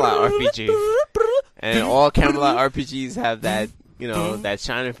Camelot RPG, and all Camelot RPGs have that, that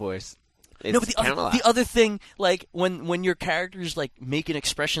shining force. It's but the other thing, like when your characters like make an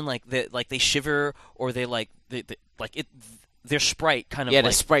expression like that, like they shiver or they their sprite kind of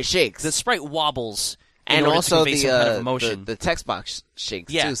the sprite shakes. The sprite wobbles, and also some kind of emotion. The text box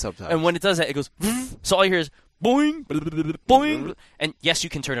shakes too sometimes. And when it does that, it goes. So all you hear is boing, boing, and yes, you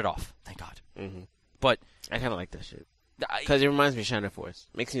can turn it off. Thank God. Mm-hmm. But I kind of like that shit because it reminds me of Shining Force.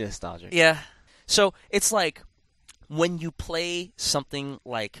 Makes me nostalgic. Yeah. So it's like when you play something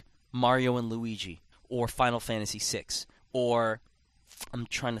like Mario and Luigi or Final Fantasy VI, or I'm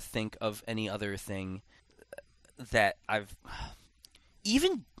trying to think of any other thing that I've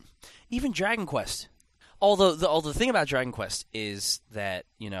even Dragon Quest. Although the thing about Dragon Quest is that,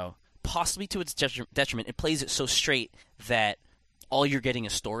 possibly to its detriment, it plays it so straight that all you're getting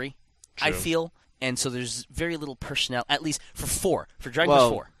is story. True. I feel, and so there's very little personnel, at least for Dragon Quest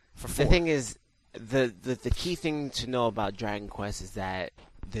 4. For 4. The thing is, the key thing to know about Dragon Quest is that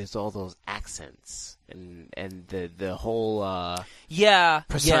there's all those accents and the whole not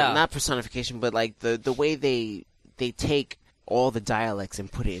personification, but like the way they take all the dialects and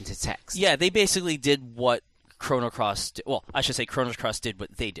put it into text. Yeah, they basically did what Chrono Cross did. Well, I should say Chrono Cross did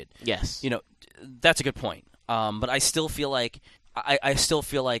what they did. Yes. That's a good point. But I still feel like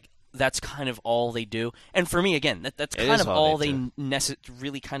that's kind of all they do. And for me, again, that's kind of all they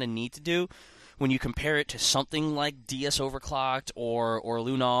really kind of need to do. When you compare it to something like DS Overclocked or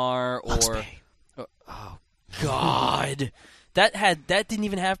Lunar or oh god, that didn't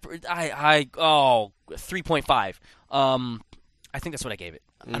even have 3.5. I think that's what I gave it.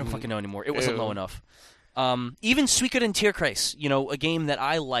 I don't fucking know anymore. It wasn't low enough. Even Suikoden Tierkreis, a game that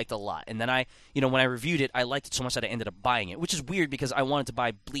I liked a lot. And then when I reviewed it, I liked it so much that I ended up buying it, which is weird because I wanted to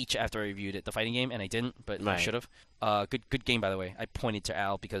buy Bleach after I reviewed it, the fighting game, and I didn't, but I should have. Good game, by the way. I pointed to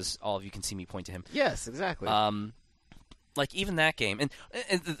Al because all of you can see me point to him. Yes, exactly. Like, even that game. And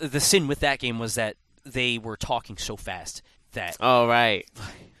the sin with that game was that they were talking so fast that... Oh, right.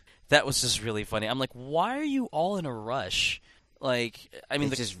 That was just really funny. I'm like, why are you all in a rush? Like, I mean...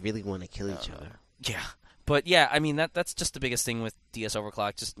 They just really want to kill each other. Yeah. But yeah, I mean that's just the biggest thing with DS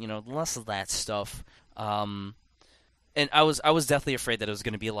Overclock. Just less of that stuff. And I was definitely afraid that it was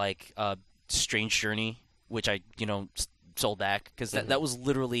going to be like Strange Journey, which I sold back because that was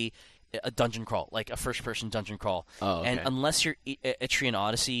literally a dungeon crawl, like a first-person dungeon crawl. Oh, okay. And unless you're Etrian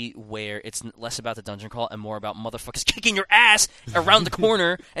Odyssey, where it's less about the dungeon crawl and more about motherfuckers kicking your ass around the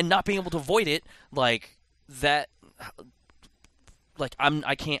corner and not being able to avoid it, like that. Like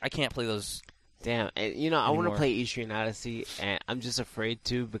I can't play those. Damn, and I want to play Etrian Odyssey, and I'm just afraid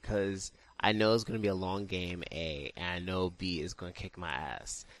to because I know it's going to be a long game, A, and I know B is going to kick my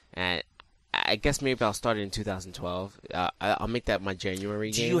ass. And I guess maybe I'll start it in 2012. I'll make that my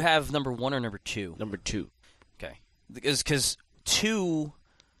January game. Do you have number 1 or number 2? Number 2. Okay. Because 2,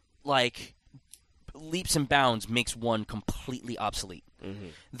 like, leaps and bounds makes 1 completely obsolete. Mm-hmm.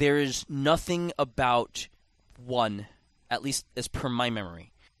 There is nothing about 1, at least as per my memory,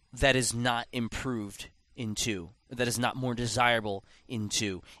 that is not improved in 2, that is not more desirable in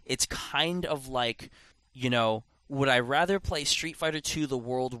 2. It's kind of like, would I rather play Street Fighter 2 The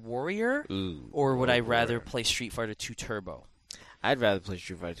World Warrior, or would I rather play Street Fighter 2 Turbo? I'd rather play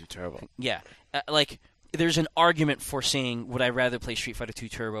Street Fighter 2 Turbo. Yeah. Like, there's an argument for saying, would I rather play Street Fighter 2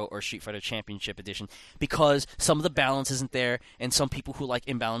 Turbo or Street Fighter Championship Edition? Because some of the balance isn't there, and some people who like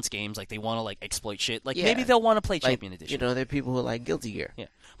imbalanced games, like, they want to, like, exploit shit. Like, maybe they'll want to play Champion Edition. There are people who like Guilty Gear. Yeah.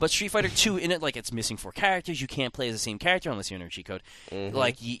 But Street Fighter 2, in it, like, it's missing 4 characters. You can't play as the same character unless you're in a cheat code. Mm-hmm.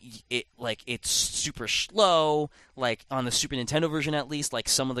 Like, it's super slow. Like, on the Super Nintendo version, at least, like,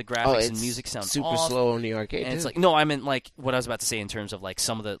 some of the graphics and music sound super off. slow on the arcade. And it's like, no, I meant, like, what I was about to say in terms of, like,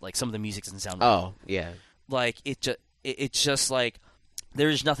 some of the music doesn't sound. Oh, yeah. Like, it's just like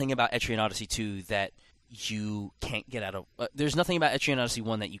there's nothing about Etrian Odyssey 2 that you can't get out of. There's nothing about Etrian Odyssey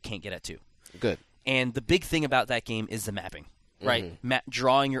 1 that you can't get at 2. Good. And the big thing about that game is the mapping, right? Mm-hmm.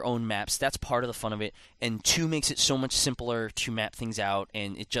 Drawing your own maps, that's part of the fun of it. And 2 makes it so much simpler to map things out.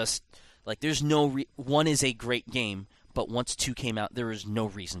 And it just, like, there's no... 1 is a great game, but once 2 came out, there is no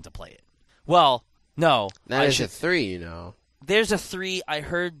reason to play it. Well, no. That is a 3, There's a 3. I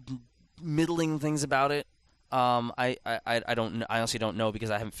heard middling things about it. I don't. I honestly don't know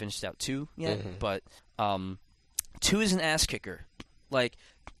because I haven't finished out 2 yet. Mm-hmm. But 2 is an ass kicker. Like,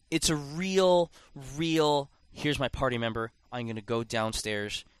 it's a real. Here's my party member. I'm gonna go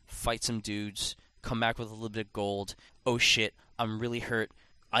downstairs, fight some dudes, come back with a little bit of gold. Oh shit, I'm really hurt.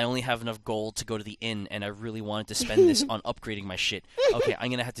 I only have enough gold to go to the inn, and I really wanted to spend this on upgrading my shit. Okay, I'm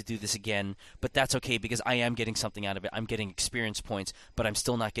going to have to do this again, but that's okay because I am getting something out of it. I'm getting experience points, but I'm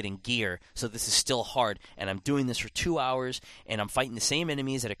still not getting gear, so this is still hard. And I'm doing this for 2 hours, and I'm fighting the same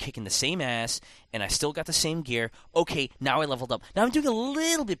enemies that are kicking the same ass, and I still got the same gear. Okay, now I leveled up. Now I'm doing a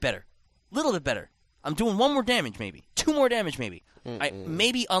little bit better. I'm doing 1 more damage maybe. 2 more damage maybe. I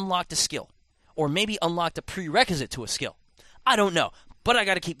maybe unlocked a skill, or maybe unlocked a prerequisite to a skill. I don't know. But I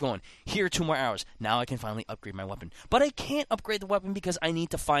got to keep going. Here are 2 more hours. Now I can finally upgrade my weapon. But I can't upgrade the weapon because I need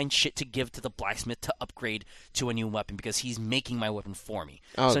to find shit to give to the blacksmith to upgrade to a new weapon because he's making my weapon for me.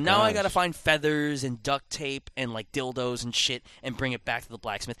 Oh, so now I gosh. got to find feathers and duct tape and like dildos and shit and bring it back to the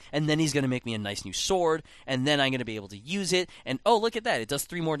blacksmith. And then he's going to make me a nice new sword. And then I'm going to be able to use it. And oh, look at that. It does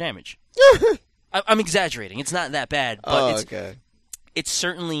 3 more damage. I'm exaggerating. It's not that bad. But okay. it's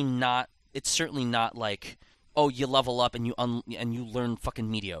certainly not. It's certainly not like, oh, you level up and you learn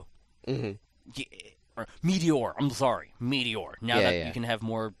fucking Meteor. Mm-hmm. Or Meteor. I'm sorry, Meteor. Now that yeah. you can have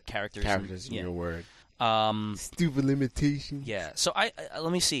more characters. In your word. Stupid limitation. Yeah. So I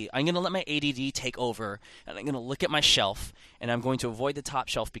let me see. I'm gonna let my ADD take over, and I'm gonna look at my shelf, and I'm going to avoid the top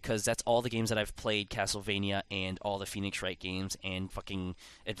shelf because that's all the games that I've played: Castlevania and all the Phoenix Wright games and fucking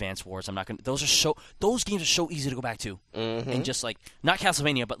Advance Wars. I'm not gonna. Those games are so easy to go back to, and just like not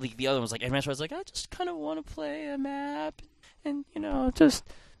Castlevania, but like the other ones like Advance Wars. Like I just kind of want to play a map, and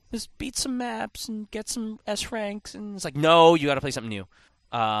just beat some maps and get some S ranks, and it's like no, you got to play something new.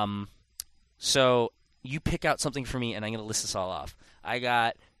 So. You pick out something for me, and I'm going to list this all off. I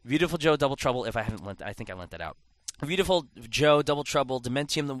got Beautiful Joe Double Trouble, if I haven't lent I think I lent that out. Beautiful Joe Double Trouble,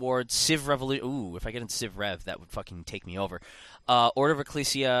 Dementium the Ward, Civ Revolution. Ooh, if I get into Civ Rev, that would fucking take me over. Order of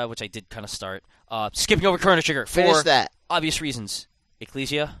Ecclesia, which I did kind of start. Skipping over Chrono Trigger Finish for that. obvious reasons.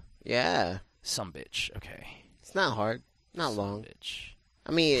 Ecclesia? Yeah. Some bitch. Okay. It's not hard. Not Some long. bitch.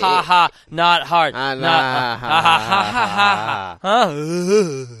 I mean... Ha ha, not hard. Nah, Not ha ha ha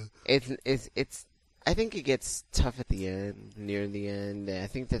ha. It's I think it gets tough at the end, near the end. I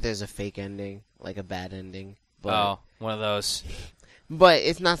think that there's a fake ending, like a bad ending. But, Oh, one of those. But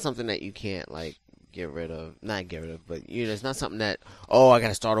it's not something that you can't, like, get rid of. Not get rid of, but, it's not something that, I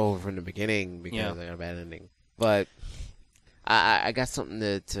gotta start over from the beginning because I got a bad ending. But I got something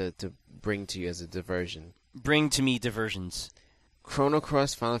to bring to you as a diversion. Bring to me diversions. Chrono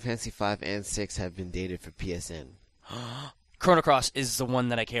Cross, Final Fantasy 5, and 6 have been dated for PSN. Chrono Cross is the one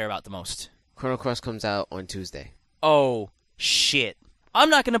that I care about the most. Chrono Cross comes out on Tuesday. Oh, shit. I'm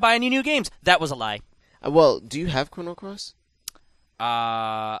not going to buy any new games. That was a lie. Well, do you have Chrono Cross?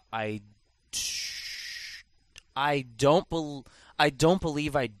 I don't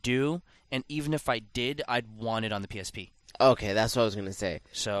believe I do, and even if I did, I'd want it on the PSP. Okay, that's what I was going to say.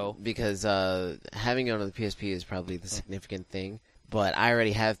 So because having it on the PSP is probably the significant thing, but I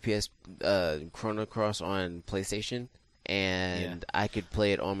already have Chrono Cross on PlayStation. And I could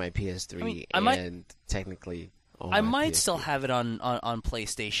play it on my PS3 technically on my might PSP. still have it on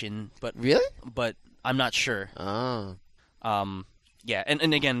PlayStation, but really? But I'm not sure. Oh. Yeah,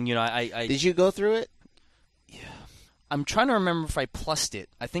 and again, I Did you go through it? Yeah. I'm trying to remember if I plussed it.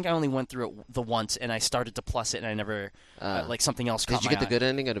 I think I only went through it the once, and I started to plus it, and I never like something else caught my eye. Did you get the good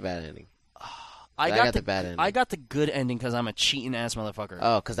ending or the bad ending? I got the bad ending. I got the good ending because I'm a cheating ass motherfucker.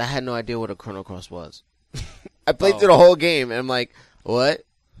 Oh, because I had no idea what a Chrono Cross was. I played through the whole game, and I'm like, what?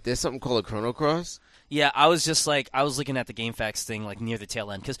 There's something called a Chrono Cross? Yeah, I was just like, I was looking at the GameFAQs thing like near the tail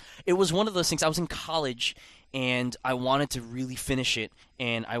end because it was one of those things. I was in college, and I wanted to really finish it,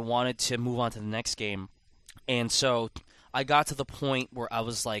 and I wanted to move on to the next game. And so I got to the point where I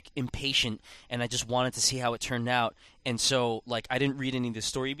was like impatient, and I just wanted to see how it turned out. And so like I didn't read any of the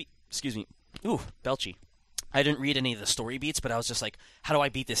story excuse me. Ooh, belchy. I didn't read any of the story beats, but I was just like, how do I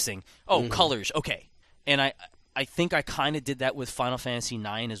beat this thing? Oh, colors. Okay. And I think I kind of did that with Final Fantasy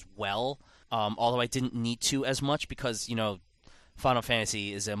IX as well, although I didn't need to as much because, Final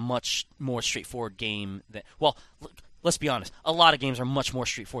Fantasy is a much more straightforward game. Let's be honest. A lot of games are much more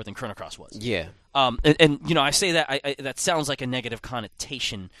straightforward than Chrono Cross was. Yeah. And I say that that sounds like a negative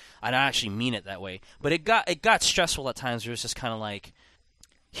connotation, and I actually mean it that way. But it got stressful at times. Where it was just kind of like,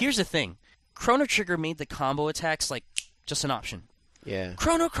 here's the thing: Chrono Trigger made the combo attacks like just an option. Yeah.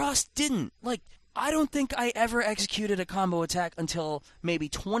 Chrono Cross didn't. Like, I don't think I ever executed a combo attack until maybe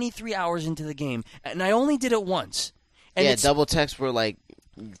 23 hours into the game, and I only did it once. And double techs were like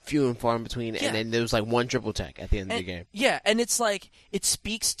few and far in between, and then there was like one triple tech at the end of the game. Yeah, and it's like, it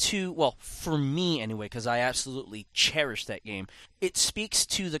speaks to, well, for me anyway, because I absolutely cherish that game, it speaks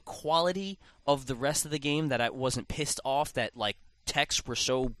to the quality of the rest of the game that I wasn't pissed off that, like, techs were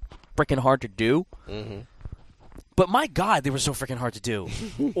so freaking hard to do. Mm-hmm. But my God, they were so freaking hard to do,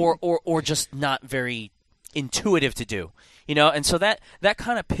 or just not very intuitive to do, And so that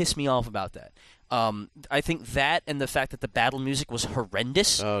kind of pissed me off about that. I think that and the fact that the battle music was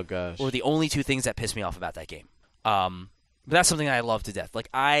horrendous. Oh gosh, were the only two things that pissed me off about that game. But that's something I love to death. Like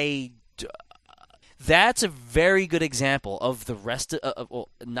that's a very good example of the rest of well,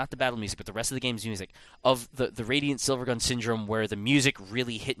 not the battle music, but the rest of the game's music of the Radiant Silvergun syndrome, where the music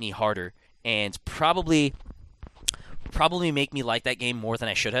really hit me harder, and probably probably make me like that game more than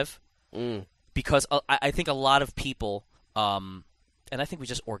I should have. Mm. Because I think a lot of people, and I think we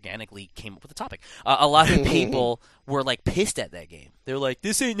just organically came up with the topic. A lot of people were like pissed at that game. They're like,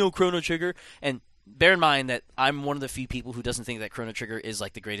 "This ain't no Chrono Trigger." And bear in mind that I'm one of the few people who doesn't think that Chrono Trigger is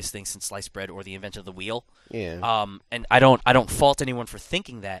like the greatest thing since sliced bread or the invention of the wheel. Yeah. And I don't fault anyone for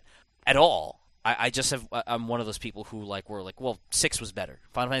thinking that at all. I'm one of those people who were like, well, 6 was better.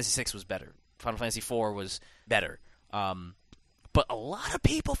 Final Fantasy 6 was better. Final Fantasy 4 was better. But a lot of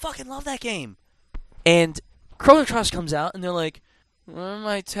people fucking love that game. And Chrono Cross comes out, and they're like, "Where are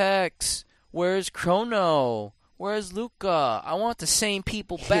my texts? Where's Chrono? Where's Luca? I want the same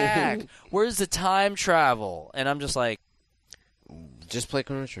people back. Where's the time travel?" And I'm just like, just play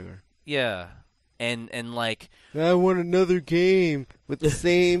Chrono Trigger. yeah. And like, I want another game with the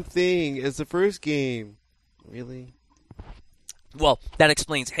same thing as the first game. Really? well, that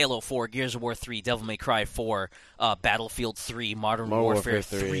explains Halo 4, Gears of War 3, Devil May Cry 4, Battlefield 3, Modern Warfare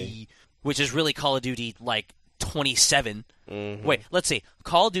 3, which is really Call of Duty, 27. Mm-hmm. Wait, let's see.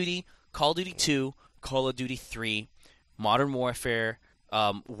 Call of Duty 2, Call of Duty 3, Modern Warfare,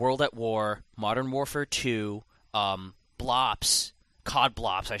 World at War, Modern Warfare 2, Blops, COD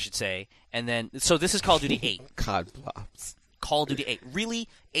Blops, I should say, and then, so this is Call of Duty 8. COD Blops. Call of Duty 8. Really?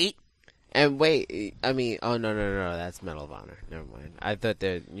 8? And wait, I mean, oh, no, that's Medal of Honor. Never mind. I thought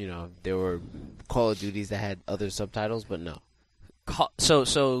that, there were Call of Duties that had other subtitles, but no.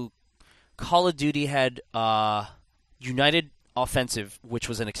 So Call of Duty had United Offensive, which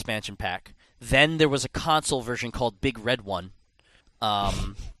was an expansion pack. Then there was a console version called Big Red One. I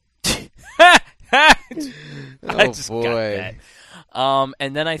just got that.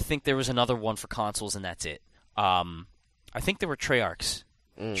 And then I think there was another one for consoles, and that's it. I think there were Treyarchs.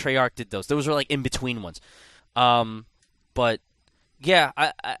 Treyarch did those. Those were in between ones. But yeah,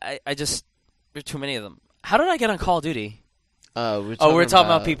 I just, there's too many of them. How did I get on Call of Duty? We're talking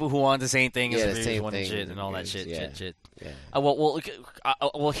about people who want the same thing as the the previous same one and thing shit and all that shit. Yeah. Well,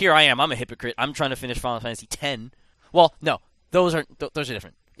 here I am. I'm a hypocrite. I'm trying to finish Final Fantasy X. Well, no, those are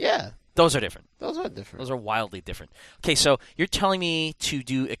different. Yeah. Those are different. Those are different. Those are wildly different. Okay, so you're telling me to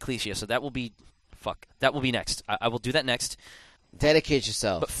do Ecclesia, so that will be next. I will do that next. Dedicate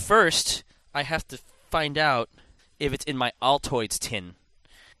yourself. But first, I have to find out if it's in my Altoids tin.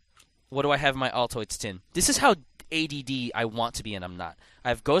 What do I have in my Altoids tin? This is how ADD I want to be, and I'm not. I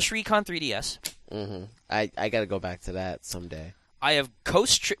have Ghost Recon 3DS. Mm-hmm. I got to go back to that someday. I have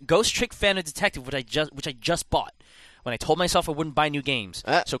Ghost Trick Phantom Detective, which I just bought when I told myself I wouldn't buy new games.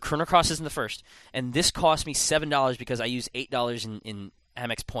 So Chrono Cross isn't the first, and this cost me $7 because I used $8 in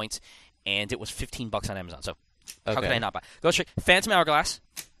Amex points, and it was $15 on Amazon. So how could I not buy Ghost Trick Phantom Hourglass?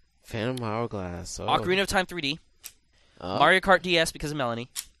 Phantom Hourglass. Oh. Ocarina of Time 3D. Mario Kart DS because of Melanie.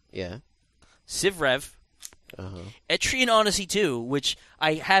 Yeah. Civ Rev. Etrian Odyssey 2, which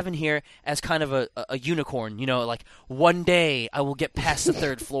I have in here as kind of a unicorn. One day I will get past the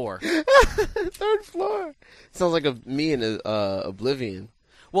third floor. Third floor. Sounds like me in Oblivion.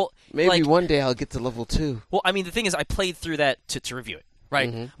 Well, maybe one day I'll get to level 2. Well, I mean, the thing is, I played through that to review it, right?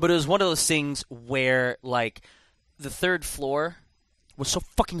 Mm-hmm. But it was one of those things where, the third floor was so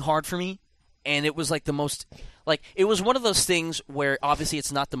fucking hard for me, and it was the most... it was one of those things where obviously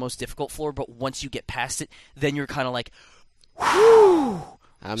it's not the most difficult floor, but once you get past it, then you're kind of whew!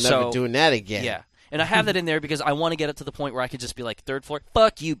 I'm never doing that again. Yeah. And I have that in there because I want to get it to the point where I could just be third floor,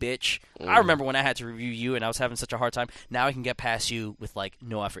 fuck you, bitch. I remember when I had to review you and I was having such a hard time. Now I can get past you with,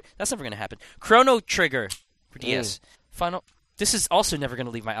 no effort. That's never going to happen. Chrono Trigger for DS. This is also never going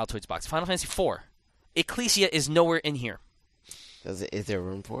to leave my Altoids box. Final Fantasy IV. Ecclesia is nowhere in here. Is there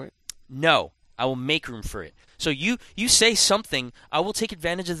room for it? No. I will make room for it. So you say something, I will take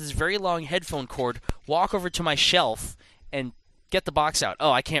advantage of this very long headphone cord, walk over to my shelf, and get the box out.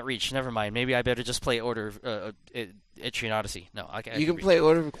 Oh, I can't reach. Never mind. Maybe I better just play Order of Etrian Odyssey. No, I can. You can play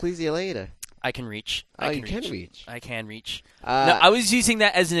Order of Ecclesia later. I can reach. You can reach. I can reach. No, I was using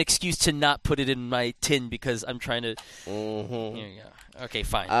that as an excuse to not put it in my tin because I'm trying to... Mm-hmm. Here you go. Okay,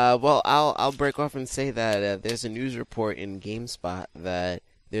 fine. Well, I'll break off and say that there's a news report in GameSpot that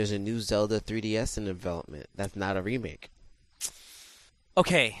there's a new Zelda 3DS in development. That's not a remake.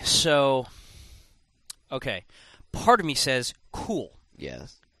 Okay, so... Okay. Part of me says, cool.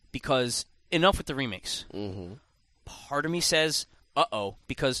 Yes. Because enough with the remakes. Mm-hmm. Part of me says, uh-oh.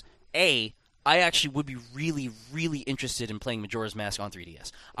 Because, A, I actually would be really, really interested in playing Majora's Mask on 3DS.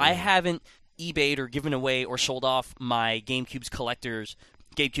 Mm-hmm. I haven't eBayed or given away or sold off my GameCube Collector's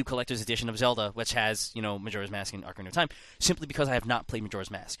Edition of Zelda, which has, Majora's Mask and Ocarina of Time, simply because I have not played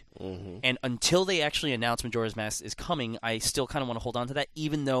Majora's Mask. Mm-hmm. And until they actually announce Majora's Mask is coming, I still kind of want to hold on to that,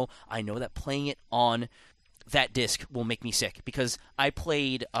 even though I know that playing it on that disc will make me sick because I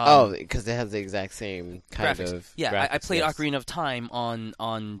played. Because it has the exact same kind graphics. of. Yeah, graphics, I played yes. Ocarina of Time on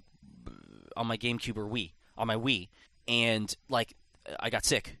my GameCube or Wii, on my Wii, and like I got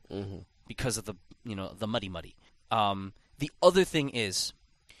sick because of the muddy. The other thing is,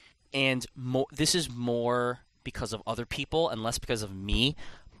 and this is more because of other people and less because of me,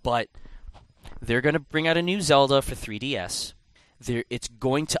 but they're going to bring out a new Zelda for 3DS. It's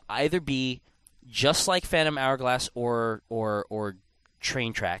going to either be just like Phantom Hourglass or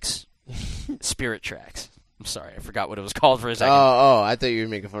Train Tracks, Spirit Tracks. I'm sorry, I forgot what it was called for a second. I thought you were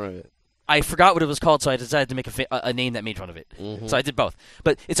making fun of it. I forgot what it was called, so I decided to make a name that made fun of it. So I did both.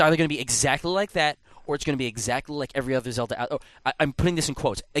 But it's either going to be exactly like that, or it's going to be exactly like every other Zelda out. I'm putting this in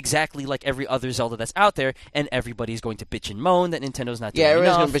quotes. Exactly like every other Zelda that's out there, and everybody's going to bitch and moan that Nintendo's not doing enough. Yeah,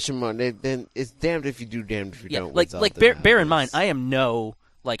 everybody's going to bitch and moan. Then it's damned if you do, damned if you don't. Bear in mind, I am no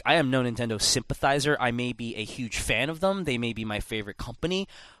Nintendo sympathizer. I may be a huge fan of them. They may be my favorite company,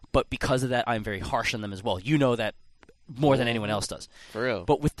 but because of that, I'm very harsh on them as well. You know that more than anyone else does. For real.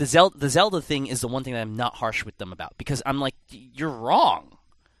 But with the Zelda thing is the one thing that I'm not harsh with them about, because I'm like, you're wrong.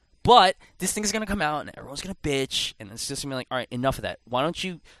 But this thing is going to come out, and everyone's going to bitch, and it's just going to be like, all right, enough of that. Why don't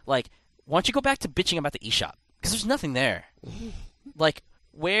you go back to bitching about the eShop? Because there's nothing there. Like,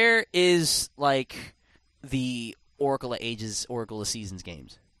 where is, like, the Oracle of Ages, Oracle of Seasons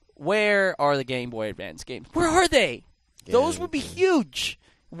games? Where are the Game Boy Advance games? Where are they? Yeah, those would be huge.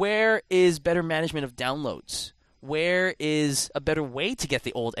 Where is better management of downloads? Where is a better way to get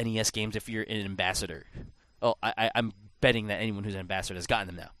the old NES games if you're an ambassador? Oh, I'm betting that anyone who's an ambassador has gotten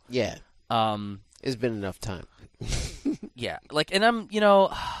them now. Yeah. It's been enough time. Yeah. Like, and I'm,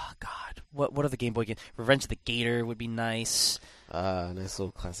 oh, God, what are the Game Boy games? Revenge of the Gator would be nice. Nice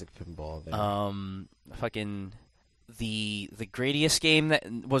little classic pinball there. Fucking the Gradius game, that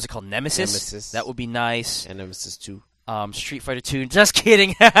what was it called? Nemesis. That would be nice. And Nemesis 2. Street Fighter 2. Just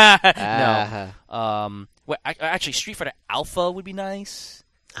kidding. No. Actually, Street Fighter Alpha would be nice.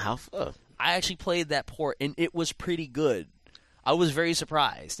 Alpha? I actually played that port, and it was pretty good. I was very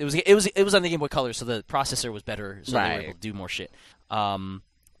surprised. It was on the Game Boy Color, so the processor was better, so they were able to do more shit.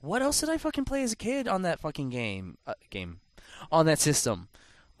 What else did I fucking play as a kid on that fucking game on that system?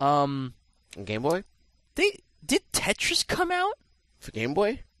 Game Boy? Did Tetris come out for Game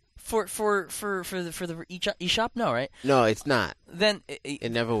Boy? For the eShop? No, right? No, it's not. Then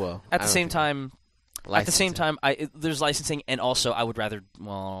it never will. At the same time, there's licensing, and also I would rather.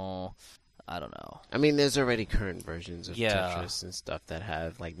 Well, I don't know. I mean, there's already current versions of Tetris and stuff that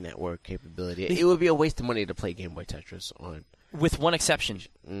have like network capability. It would be a waste of money to play Game Boy Tetris on. With one exception,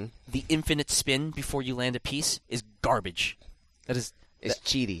 the infinite spin before you land a piece is garbage. It's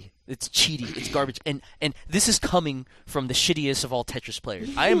cheaty. It's cheaty. It's garbage. And this is coming from the shittiest of all Tetris players.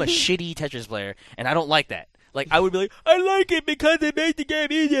 I am a shitty Tetris player, and I don't like that. Like, I would be like, I like it because it made the game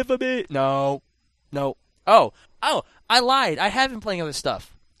easier for me. No. Oh, I lied. I have been playing other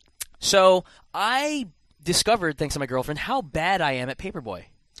stuff. So, I discovered, thanks to my girlfriend, how bad I am at Paperboy.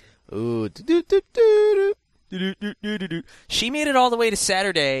 Ooh. She made it all the way to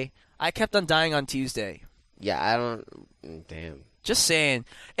Saturday. I kept on dying on Tuesday. Yeah, I don't... Damn. Just saying.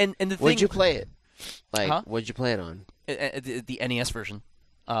 And the thing... Where'd you play it? What'd you play it on? The NES version.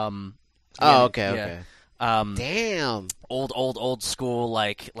 Okay. Damn. Old school,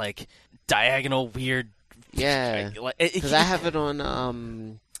 like diagonal weird... Yeah. Because I have it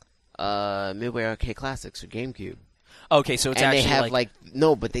on Midway Arcade Classics or GameCube. Okay, so it's actually they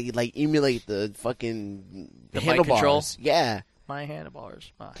have but they emulate the fucking handlebars. Control? Yeah. My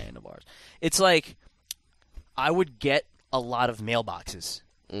handlebars. It's like I would get a lot of mailboxes.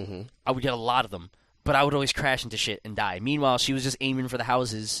 Mm-hmm. I would get a lot of them, but I would always crash into shit and die. Meanwhile, she was just aiming for the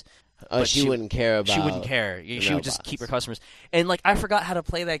houses. But she wouldn't care about. She wouldn't care. She would just keep her customers. And I forgot how to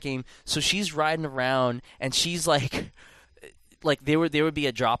play that game, so she's riding around and she's like there would be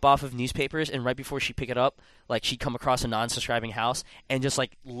a drop off of newspapers, and right before she'd pick it up, she'd come across a non-subscribing house and just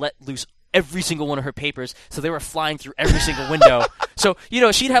let loose every single one of her papers, so they were flying through every single window. So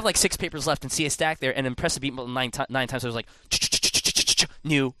she'd have 6 papers left and see a stack there, and then press the beat button 9 times. So it was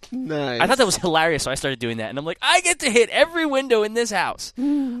new. Nice. I thought that was hilarious, so I started doing that, and I'm like, I get to hit every window in this house.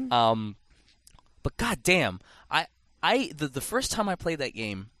 But goddamn, the first time I played that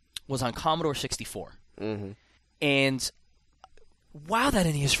game was on Commodore 64, and wow, that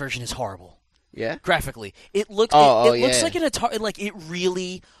NES version is horrible. Yeah. Graphically, it looks like an Atari. It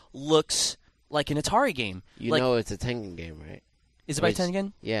really looks like an Atari game. It's a Tengen game, right? Is it by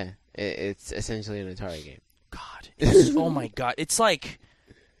Tengen? Yeah, it's essentially an Atari game. God, oh my God, it's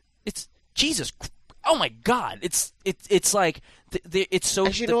Jesus. oh my god, it's like it's so.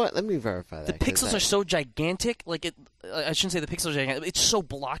 Actually, you know what? Let me verify The that. pixels are so gigantic. Like I shouldn't say the pixels are gigantic. It's so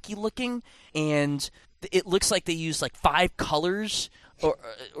blocky looking, and it looks like they used like 5 colors,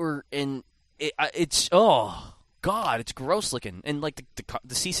 it's oh god, it's gross looking. And like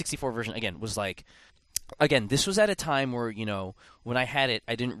the C64 version again was like. Again, this was at a time where, when I had it,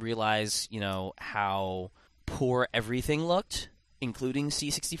 I didn't realize, how poor everything looked, including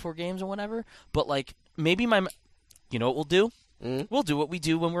C64 games or whatever. But, like, maybe you know what we'll do? Mm? We'll do what we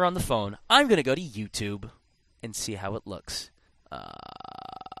do when we're on the phone. I'm going to go to YouTube and see how it looks.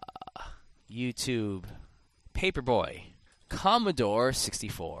 YouTube. Paperboy. Commodore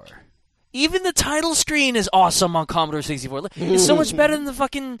 64. Even the title screen is awesome on Commodore 64. It's so much better than the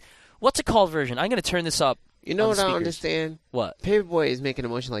fucking... What's it called version? I'm going to turn this up. You know on what the I don't speakers. understand? What? Paperboy is making a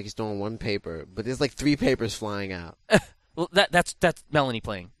motion like he's throwing one paper, but there's like 3 papers flying out. Well, that's Melanie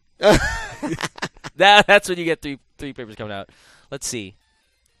playing. That's when you get three papers coming out. Let's see.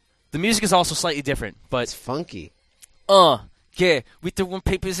 The music is also slightly different, but It's funky. yeah, we throwing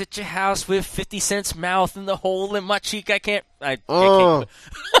papers at your house with 50 cents mouth in the hole in my cheek. I can't. Yo,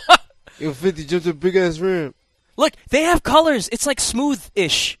 50 jumped a big ass ramp. Look, they have colors. It's like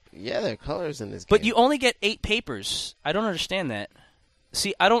smooth-ish. Yeah, there are colors in this game. But you only get 8 papers. I don't understand that.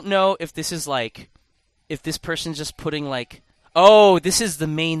 See, I don't know if this is like, if this person's just putting like, oh, this is the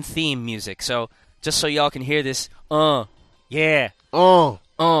main theme music. So just so y'all can hear this, yeah, yeah. Boogie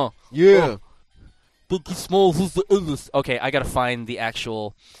Smalls is the illest. Okay, I gotta find the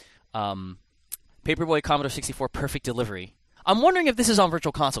actual Paperboy Commodore 64 Perfect Delivery. I'm wondering if this is on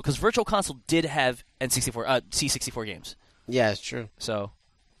Virtual Console because Virtual Console did have C64 games. Yeah, it's true. So.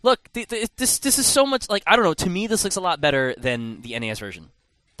 Look, this is so much like I don't know. To me, this looks a lot better than the NES version.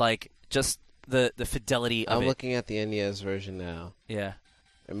 Like just the fidelity of it. I'm looking at the NES version now. Yeah,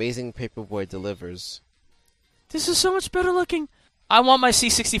 Amazing Paperboy delivers. this is so much better looking. I want my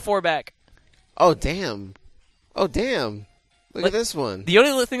C64 back. Oh damn! Look at this one. The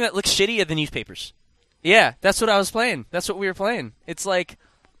only other thing that looks shitty are the newspapers. Yeah, that's what I was playing. That's what we were playing. It's like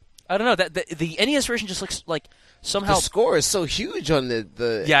I don't know that the NES version just looks like. Somehow The score is so huge on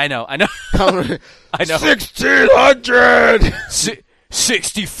the Yeah, I know. I know. 1600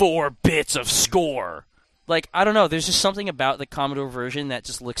 64 bits of score. Like, I don't know, there's just something about the Commodore version that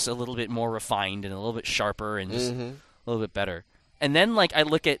just looks a little bit more refined and a little bit sharper and just a little bit better. And then like I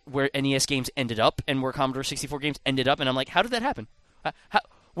look at where NES games ended up and where Commodore 64 games ended up and I'm like, how did that happen?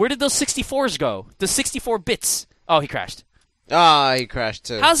 Where did those 64s go? The 64 bits. Oh, he crashed. He crashed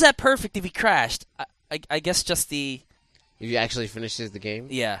too. How's that perfect if he crashed? I guess just the... If you actually finishes the game?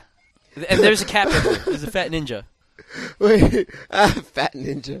 Yeah. And there's a cat picture. There's a fat ninja. Wait, fat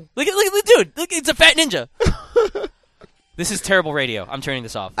ninja. Look, dude! Look, it's a fat ninja! This is terrible radio. I'm turning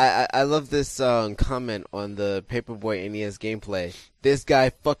this off. I love this comment on the Paperboy NES gameplay. This guy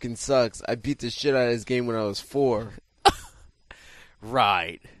fucking sucks. I beat the shit out of this game when I was 4.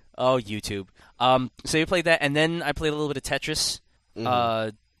 Right. Oh, YouTube. So you played that, and then I played a little bit of Tetris.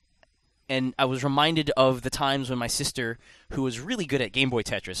 And I was reminded of the times when my sister, who was really good at Game Boy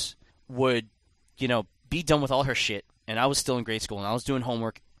Tetris, would, be done with all her shit, and I was still in grade school, and I was doing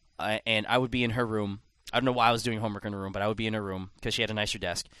homework, and I would be in her room. I don't know why I was doing homework in her room, but I would be in her room because she had a nicer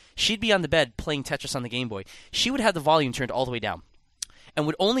desk. She'd be on the bed playing Tetris on the Game Boy. She would have the volume turned all the way down, and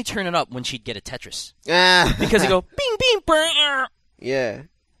would only turn it up when she'd get a Tetris. Because it'd go, bing, bing, brr. Yeah.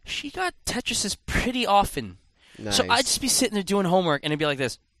 She got Tetrises pretty often. Nice. So I'd just be sitting there doing homework, and it'd be like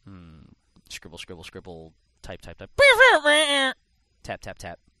this. Scribble, scribble, scribble, type. Tap, tap,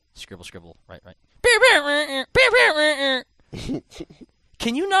 tap. Scribble, scribble, right.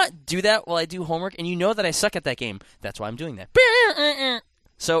 Can you not do that while I do homework? And you know that I suck at that game. That's why I'm doing that.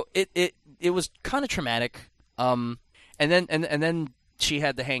 So it was kind of traumatic. And then she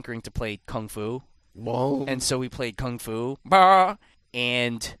had the hankering to play Kung Fu. Whoa. And so we played Kung Fu.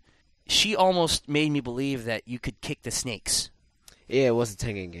 And she almost made me believe that you could kick the snakes. Yeah, it was a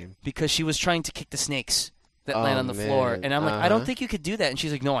Tengen game. Because she was trying to kick the snakes that land on the floor. And I'm like, I don't think you could do that. And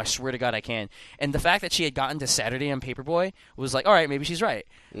she's like, no, I swear to God I can. And the fact that she had gotten to Saturday on Paperboy was like, all right, maybe she's right.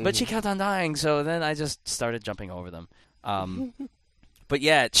 But she kept on dying, so then I just started jumping over them. But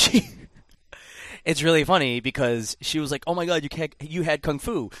yeah, it's really funny because she was like, oh my God, you had Kung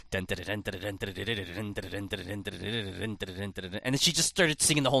Fu. And then she just started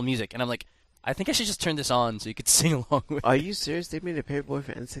singing the whole music. And I'm like, I think I should just turn this on so you could sing along with it. Are you serious? They made a Paperboy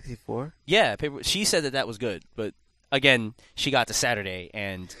for N64? Yeah, she said that was good. But again, she got to Saturday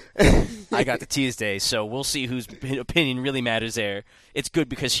and I got to Tuesday, so we'll see whose opinion really matters there. It's good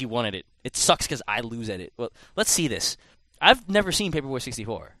because she wanted it. It sucks because I lose at it. Well, let's see this. I've never seen Paperboy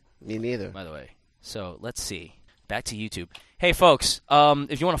 64. Me neither. By the way. So let's see. Back to YouTube. Hey, folks,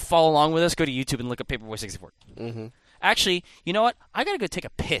 if you want to follow along with us, go to YouTube and look up Paperboy 64. Mm-hmm. Actually, you know what? I got to go take a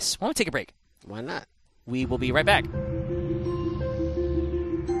piss. Why don't we take a break? Why not? We will be right back.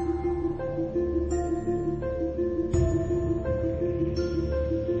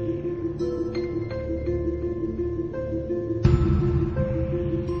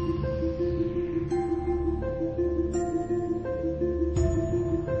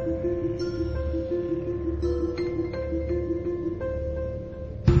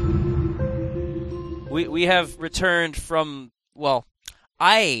 We have returned from, well,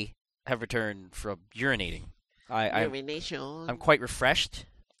 I have returned from urinating. I'm quite refreshed.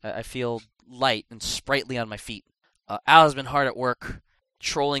 I feel light and sprightly on my feet. Al has been hard at work,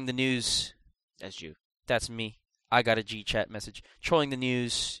 trolling the news. That's you. That's me. I got a G-chat message. Trolling the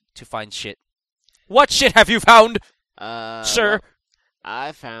news to find shit. What shit have you found, sir? Well,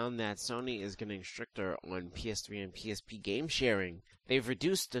 I found that Sony is getting stricter on PS3 and PSP game sharing. They've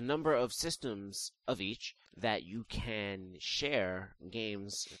reduced the number of systems of each that you can share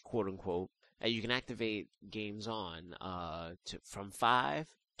games, quote unquote, that you can activate games on, from 5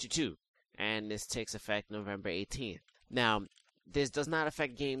 to 2. And this takes effect November 18th. Now, this does not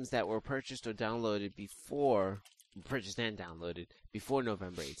affect games that were purchased or downloaded purchased and downloaded before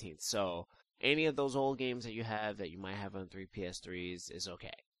November 18th. So, any of those old games that you have that you might have on 3 PS3s is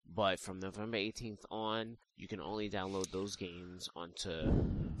okay. But from November 18th on, you can only download those games onto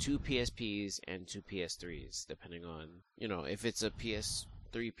 2 PSPs and 2 PS3s, depending on, if it's a PS3,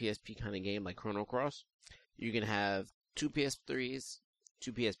 PSP kind of game like Chrono Cross, you can have 2 PS3s,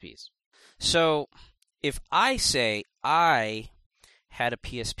 2 PSPs. So, if I say I had a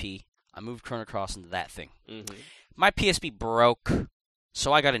PSP, I moved Chrono Cross into that thing. Mm-hmm. My PSP broke,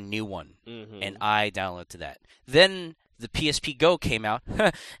 so I got a new one, and I downloaded that. Then the PSP Go came out,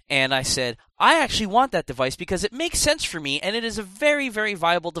 and I said, I actually want that device because it makes sense for me, and it is a very, very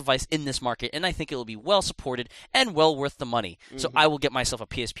viable device in this market, and I think it will be well supported and well worth the money. So I will get myself a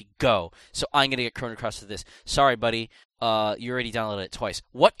PSP Go. So I'm going to get Chrono Cross for this. Sorry, buddy. You already downloaded it twice.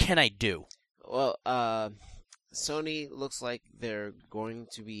 What can I do? Well, Sony looks like they're going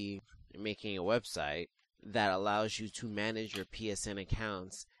to be making a website that allows you to manage your PSN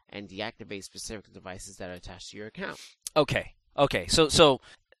accounts and deactivate specific devices that are attached to your account. Okay. So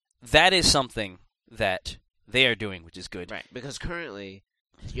that is something that they are doing, which is good. Right, because currently,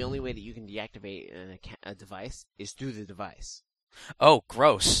 the only way that you can deactivate a device is through the device. Oh,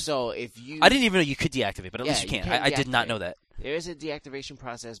 gross. So if you... I didn't even know you could deactivate, but at least you can. I did not know that. There is a deactivation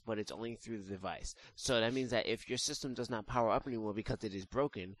process, but it's only through the device. So that means that if your system does not power up anymore because it is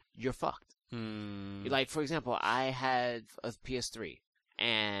broken, you're fucked. Like, for example, I had a PS3,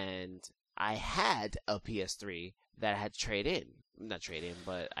 and I had a PS3 that I had to trade in. Not trade in,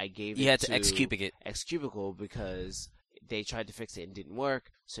 but I gave it to... You had to X-Cubic it. X-Cubicle because they tried to fix it and didn't work,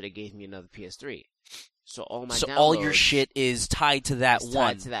 so they gave me another PS3. So all your shit is tied to that one.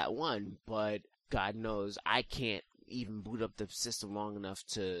 Tied to that one, but God knows I can't even boot up the system long enough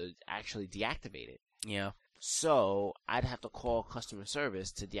to actually deactivate it. Yeah. So I'd have to call customer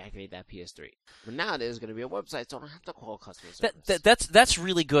service to deactivate that PS3. But now there's going to be a website, so I don't have to call customer service. That's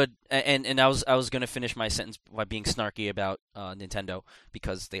really good. And I was going to finish my sentence by being snarky about Nintendo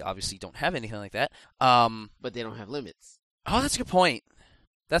because they obviously don't have anything like that. But they don't have limits. Oh, that's a good point.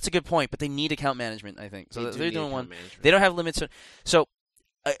 That's a good point. But they need account management, I think. So they're doing one. Management. They don't have limits. So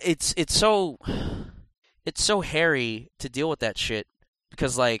it's so hairy to deal with that shit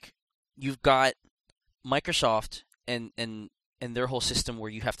because like you've got Microsoft and their whole system where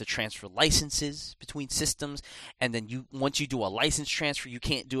you have to transfer licenses between systems, and then once you do a license transfer, you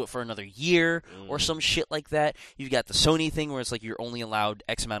can't do it for another year or some shit like that. You've got the Sony thing where it's like you're only allowed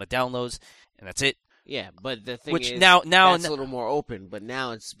X amount of downloads, and that's it. Yeah, but the thing is, now that's a little more open, but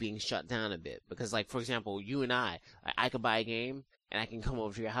now it's being shut down a bit. Because, like, for example, you and I could buy a game, and I can come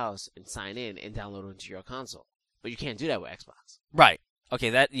over to your house and sign in and download it into your console. But you can't do that with Xbox. Right.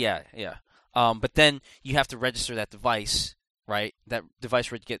 Okay, yeah. But then you have to register that device, right? That device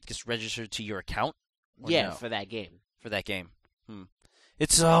gets registered to your account? Yeah, no? For that game. For that game.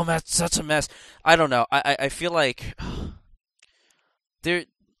 It's such a mess. I don't know. I feel like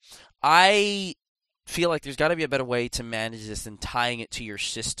I feel like there's got to be a better way to manage this than tying it to your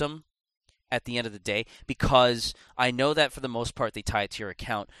system at the end of the day, because I know that for the most part they tie it to your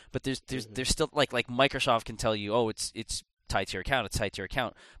account, but there's still like Microsoft can tell you, oh, it's tied to your account, it's tied to your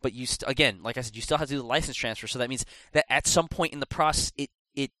account, but you again, like I said, you still have to do the license transfer, so that means that at some point in the process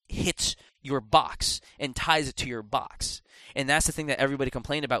it hits your box and ties it to your box. And that's the thing that everybody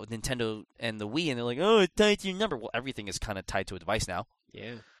complained about with Nintendo and the Wii, and they're like, oh, it's tied to your number. Well, everything is kind of tied to a device now.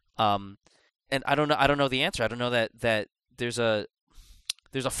 Yeah. and I don't know the answer. I don't know that there's a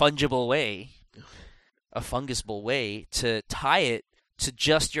fungible way, a fungible way to tie it to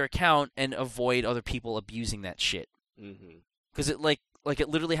just your account and avoid other people abusing that shit. Because it like it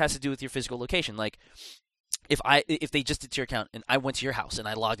literally has to do with your physical location. Like if they just did to your account and I went to your house and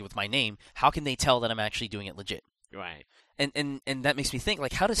I logged in with my name, how can they tell that I'm actually doing it legit? Right. And that makes me think,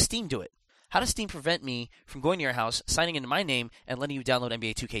 like, how does Steam do it? How does Steam prevent me from going to your house, signing into my name, and letting you download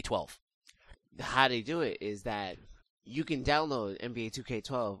NBA 2K12? How they do it is that you can download NBA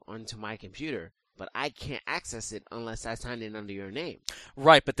 2K12 onto my computer, but I can't access it unless I sign in under your name.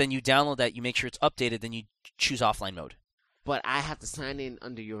 Right, but then you download that, you make sure it's updated, then you choose offline mode. But I have to sign in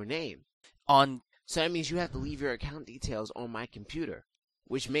under your name. So that means you have to leave your account details on my computer,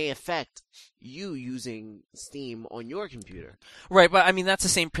 which may affect you using Steam on your computer. Right, but I mean that's the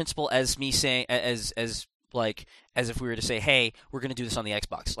same principle as me saying as if we were to say, hey, we're going to do this on the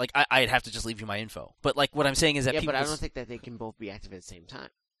Xbox. Like I'd have to just leave you my info. But like what I'm saying is that but I don't think that they can both be active at the same time.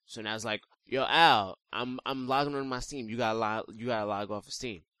 So now it's like, yo, Al, I'm logging on my Steam. You gotta log off of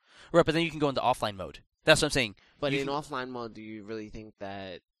Steam. Right, but then you can go into offline mode. That's what I'm saying. But in offline mode, do you really think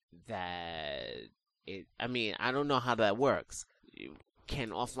that it? I mean, I don't know how that works.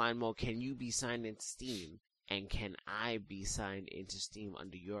 Can offline mode? Can you be signed into Steam, and can I be signed into Steam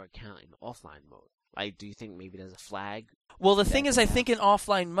under your account in offline mode? Like, do you think maybe there's a flag? Well, the thing is, I think in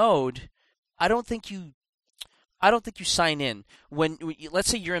offline mode, I don't think you sign in when let's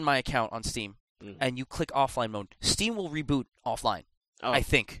say you're in my account on Steam and you click offline mode. Steam will reboot offline. Oh. I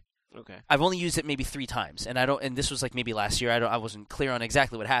think. Okay. I've only used it maybe 3 times, and and this was like maybe last year. I wasn't clear on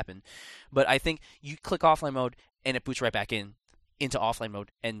exactly what happened, but I think you click offline mode and it boots right back into offline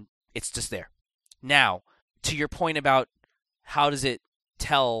mode, and it's just there. Now, to your point about how does it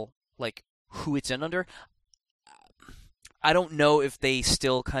tell like who it's in under, I don't know if they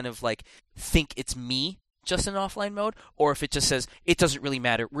still kind of like think it's me just in offline mode, or if it just says it doesn't really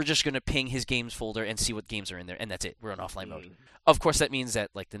matter. We're just going to ping his games folder and see what games are in there, and that's it. We're in offline mode. Of course, that means that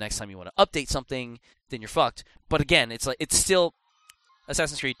like the next time you want to update something, then you're fucked. But again, it's like it's still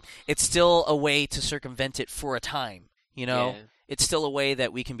Assassin's Creed. It's still a way to circumvent it for a time. You know, yeah. It's still a way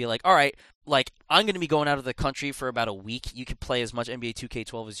that we can be like, all right, like I'm going to be going out of the country for about a week. You can play as much NBA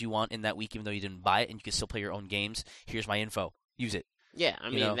 2K12 as you want in that week, even though you didn't buy it, and you can still play your own games. Here's my info. Use it. Yeah, I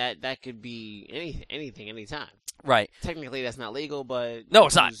mean that could be anything, anytime. Right. Technically, that's not legal, but no,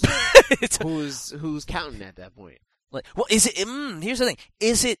 it's not. who's counting at that point? Like, well, is it? Here's the thing: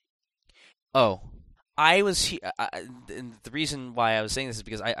 is it? Oh, I was. And the reason why I was saying this is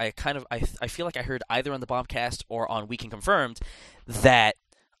because I feel like I heard either on the Bombcast or on Weekend Confirmed that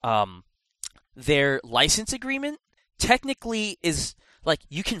their license agreement technically is like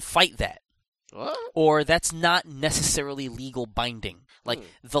you can fight that. What? Or that's not necessarily legal binding. Like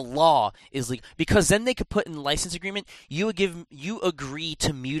the law is legal because then they could put in the license agreement. You agree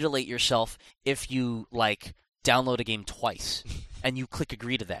to mutilate yourself if you like download a game twice, and you click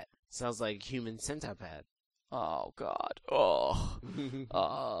agree to that. Sounds like Human Centipede. Oh God. Oh.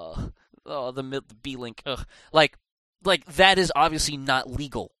 The B-Link. Ugh. Like that is obviously not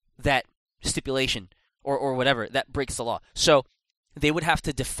legal. That stipulation or whatever that breaks the law. So they would have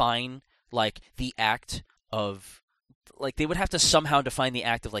to define. Like the act of, like they would have to somehow define the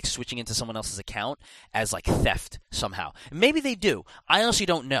act of like switching into someone else's account as like theft somehow. And maybe they do. I honestly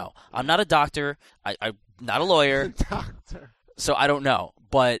don't know. I'm not a doctor. I'm not a lawyer. Doctor. So I don't know.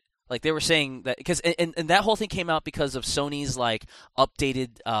 But like they were saying that because and that whole thing came out because of Sony's like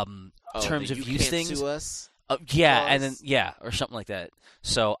updated terms of use things. Sue us? Yeah, and then or something like that.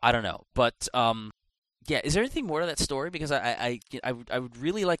 So I don't know, but. Yeah, is there anything more to that story? Because I would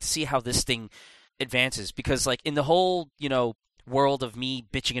really like to see how this thing advances. Because like in the whole world of me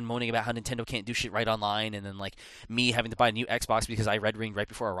bitching and moaning about how Nintendo can't do shit right online, and then like me having to buy a new Xbox because I Red Ring right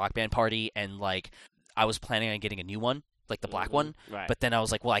before a Rock Band party, and like I was planning on getting a new one, like the black one. Right. But then I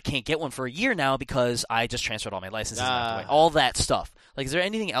was like, well, I can't get one for a year now because I just transferred all my licenses, and all that stuff. Like, is there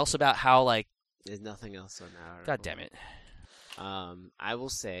anything else about how like? There's nothing else on that. God damn it. I will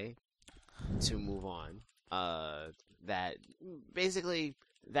say. To move on, that basically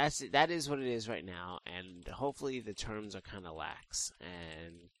that is what it is right now, and hopefully the terms are kind of lax,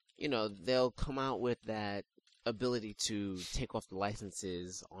 and they'll come out with that ability to take off the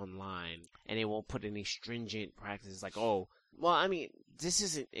licenses online, and they won't put any stringent practices like, oh, well, I mean, this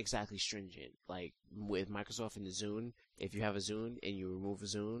isn't exactly stringent. Like with Microsoft and the Zune, if you have a Zune and you remove a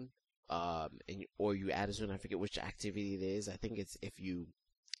Zune, or you add a Zune, I forget which activity it is. I think it's if you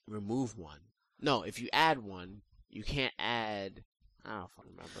remove one. No, if you add one, you can't add. I don't know if I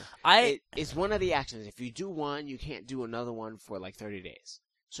remember. It's one of the actions. If you do one, you can't do another one for like 30 days.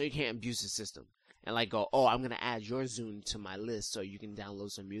 so you can't abuse the system and like go, oh, I'm gonna add your Zune to my list so you can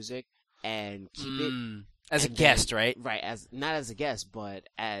download some music and keep it as a guest, right? Right, as not as a guest, but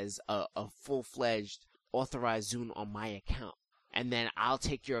as a full-fledged authorized Zune on my account. And then I'll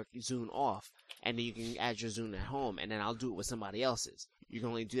take your Zune off, and then you can add your Zune at home, and then I'll do it with somebody else's. You can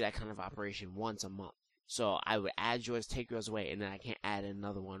only do that kind of operation once a month. So I would add yours, take yours away, and then I can't add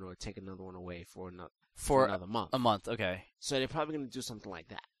another one or take another one away for another month. A month, okay. So they're probably going to do something like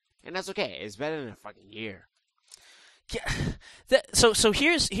that. And that's okay. It's better than a fucking year. Yeah. So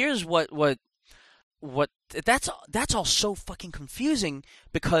here's what that's all so fucking confusing,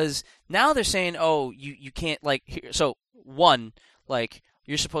 because now they're saying, oh, you can't, like, so one, like,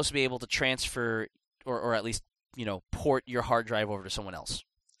 you're supposed to be able to transfer or at least, port your hard drive over to someone else.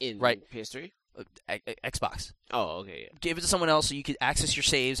 In right? PS3? Xbox. Oh, okay, yeah. Give it to someone else so you could access your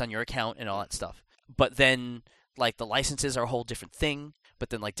saves on your account and all that stuff. But then, like, the licenses are a whole different thing. But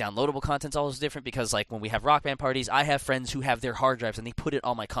then, like, downloadable content's always different, because, like, when we have Rock Band parties, I have friends who have their hard drives and they put it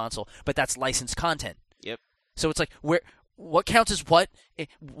on my console, but that's licensed content. Yep. So it's like, what counts as what?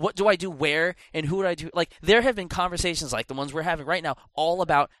 What do I do where? And who would I do? Like, there have been conversations like the ones we're having right now all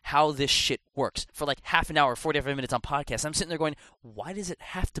about how this shit works for like half an hour, 45 minutes on podcasts. I'm sitting there going, why does it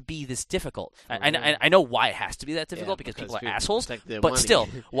have to be this difficult? I know why it has to be that difficult, because people are assholes, but money. Still,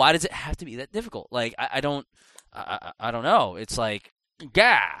 why does it have to be that difficult? Like, I don't know. It's like,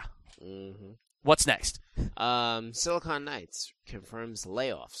 gah. Mm-hmm. What's next? Silicon Knights confirms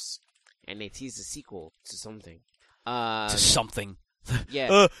layoffs, and they tease a sequel to something. To something.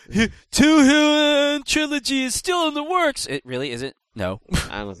 Yeah. Two trilogy is still in the works. It really is it? No.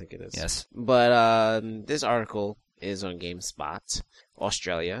 I don't think it is. Yes. But this article is on GameSpot,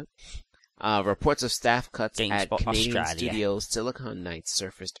 Australia. Reports of staff cuts at Canadian studio Silicon Knights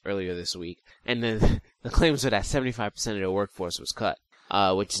surfaced earlier this week, and then the claims were that 75% of their workforce was cut,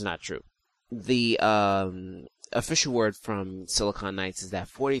 which is not true. The official word from Silicon Knights is that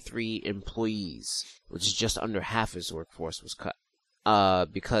 43 employees, which is just under half his workforce, was cut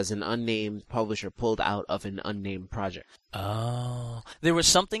because an unnamed publisher pulled out of an unnamed project. Oh. There was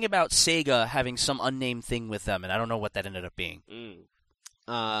something about Sega having some unnamed thing with them, and I don't know what that ended up being.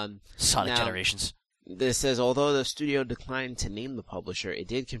 Sonic Generations. This says, although the studio declined to name the publisher, it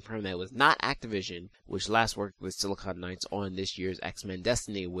did confirm that it was not Activision, which last worked with Silicon Knights on this year's X-Men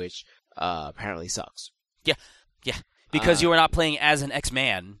Destiny, which apparently sucks. Yeah. Because you are not playing as an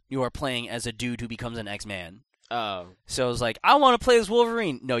X-Man. You are playing as a dude who becomes an X-Man. Oh. So it's like, I want to play as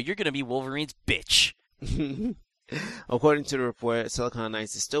Wolverine. No, you're going to be Wolverine's bitch. According to the report, Silicon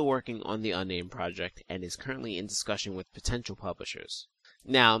Knights is still working on the unnamed project and is currently in discussion with potential publishers.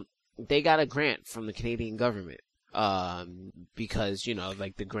 Now, they got a grant from the Canadian government. Because,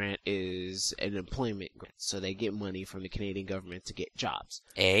 like the grant is an employment grant. So they get money from the Canadian government to get jobs.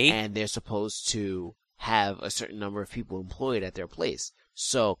 And they're supposed to have a certain number of people employed at their place.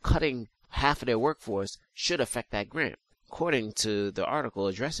 So cutting half of their workforce should affect that grant. According to the article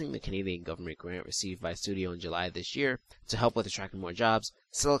addressing the Canadian government grant received by Studio in July this year to help with attracting more jobs,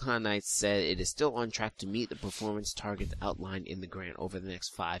 Silicon Knights said it is still on track to meet the performance targets outlined in the grant over the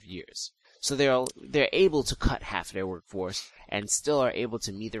next 5 years. So they're able to cut half of their workforce and still are able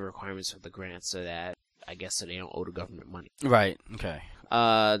to meet the requirements of the grant so they don't owe the government money. Right, okay.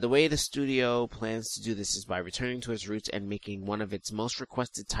 The way the studio plans to do this is by returning to its roots and making one of its most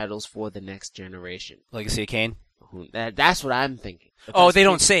requested titles for the next generation. Legacy of Kain? That's what I'm thinking. Oh, they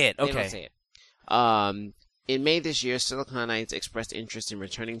don't say it. Okay. They don't say it. In May this year, Silicon Knights expressed interest in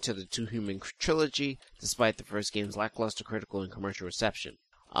returning to the Two Human trilogy, despite the first game's lackluster critical and commercial reception.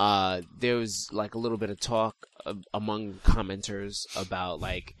 There was like a little bit of talk among commenters about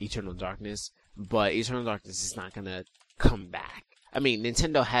like Eternal Darkness, but Eternal Darkness is not gonna come back. I mean,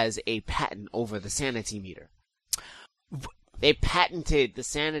 Nintendo has a patent over the sanity meter. They patented the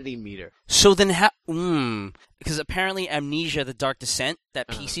sanity meter. So then because apparently Amnesia: The Dark Descent, that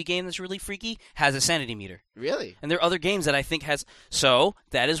PC game that's really freaky, has a sanity meter. Really? And there are other games that I think has. So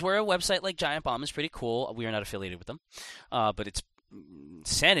that is where a website like Giant Bomb is pretty cool. We are not affiliated with them. But it's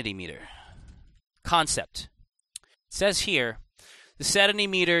sanity meter. Concept. It says here, the sanity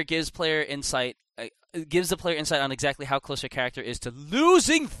meter gives the player insight on exactly how close their character is to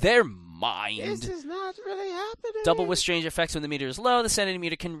losing their mind. This is not really happening. Double with strange effects when the meter is low, the sanity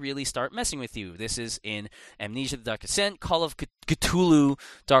meter can really start messing with you. This is in Amnesia: The Dark Descent, Call of Cthulhu,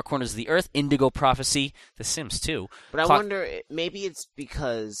 Dark Corners of the Earth, Indigo Prophecy, The Sims 2. But I wonder, maybe it's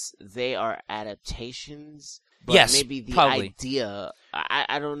because they are adaptations. But yes, maybe the probably. idea,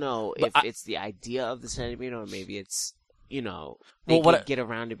 I don't know if it's the idea of the sanity meter or maybe it's you know, Well, they could get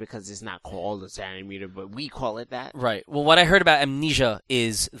around it because it's not called a sanity meter, but we call it that. Right. Well, what I heard about Amnesia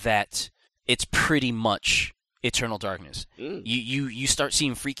is that it's pretty much Eternal Darkness. You start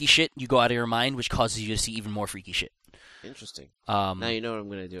seeing freaky shit, you go out of your mind, which causes you to see even more freaky shit. Interesting. Now you know what I'm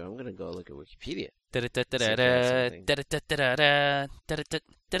going to do. I'm going to go look at Wikipedia. They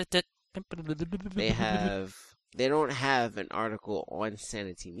don't have an article on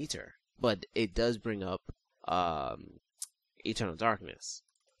Sanity Meter, but it does bring up Eternal Darkness.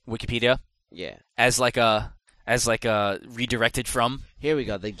 Wikipedia? Yeah. As like a redirected from? Here we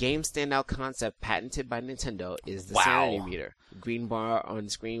go. The game standout concept patented by Nintendo is the Sanity Meter. Green bar on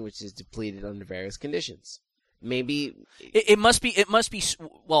screen which is depleted under various conditions. Maybe it must be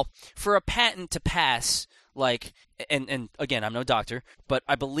well, for a patent to pass, like, and again, I'm no doctor, but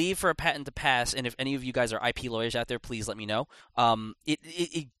I believe for a patent to pass, and if any of you guys are IP lawyers out there, please let me know.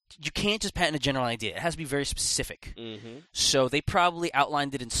 You can't just patent a general idea. It has to be very specific. Mm-hmm. So they probably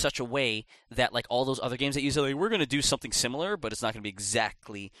outlined it in such a way that, like, all those other games that use it, like, we're going to do something similar, but it's not going to be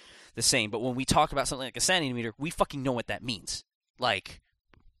exactly the same. But when we talk about something like a sanity meter, we fucking know what that means. Like,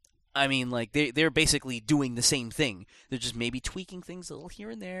 I mean, like, they're basically doing the same thing. They're just maybe tweaking things a little here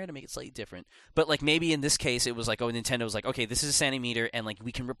and there to make it slightly different. But, like, maybe in this case, it was like, Nintendo was like, okay, this is a sanity meter, and, like,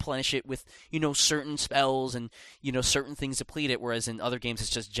 we can replenish it with, certain spells and, certain things deplete it, whereas in other games it's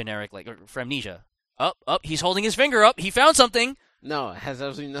just generic, like, for Amnesia. He's holding his finger up. He found something. No, it has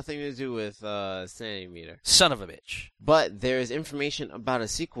absolutely nothing to do with sanity meter. Son of a bitch. But there is information about a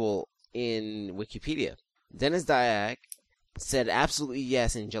sequel in Wikipedia. Dennis Dyack said absolutely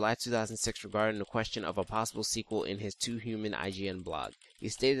yes in July 2006 regarding the question of a possible sequel in his Too Human IGN blog. He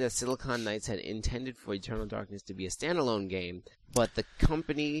stated that Silicon Knights had intended for Eternal Darkness to be a standalone game, but the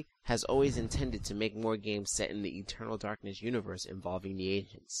company has always intended to make more games set in the Eternal Darkness universe involving the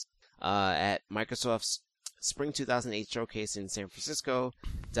agents. At Microsoft's Spring 2008 showcase in San Francisco,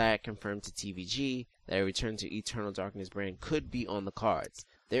 Dyack confirmed to TVG that a return to Eternal Darkness brand could be on the cards.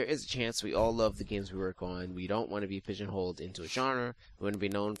 There is a chance we all love the games we work on. We don't want to be pigeonholed into a genre. We want to be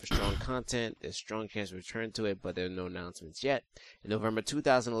known for strong content. There's a strong chance to return to it, but there are no announcements yet. In November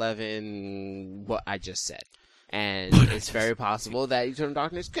 2011, what I just said. And it's very possible that Eternal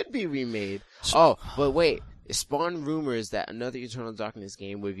Darkness could be remade. Oh, but wait. It spawned rumors that another Eternal Darkness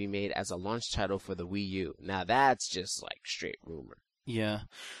game would be made as a launch title for the Wii U. Now that's just like straight rumor. Yeah.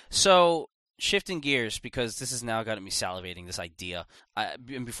 So, shifting gears, because this has now gotten me salivating, this idea.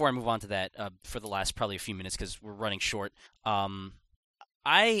 And before I move on to that, for the last probably a few minutes, because we're running short,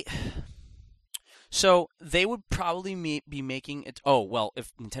 so they would probably be making it. Oh, well,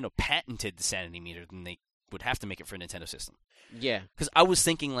 if Nintendo patented the sanity meter, then they would have to make it for a Nintendo system. Yeah. Because I was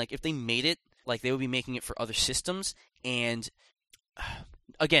thinking, like, if they made it, like, they would be making it for other systems, and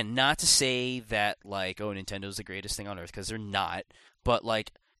again, not to say that, like, Nintendo's the greatest thing on earth, because they're not, but,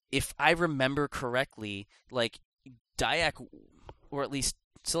 like, if I remember correctly, like, Dyack, or at least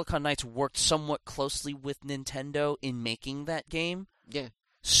Silicon Knights, worked somewhat closely with Nintendo in making that game. Yeah.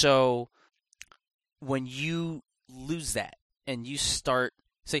 So, when you lose that, and you start,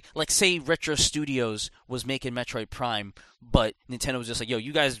 say Retro Studios was making Metroid Prime, but Nintendo was just like, yo,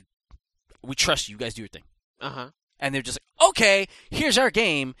 you guys, we trust you guys do your thing. Uh-huh. And they're just like, okay, here's our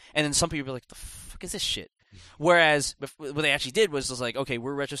game, and then some people be like, the fuck is this shit? Whereas what they actually did was like, okay,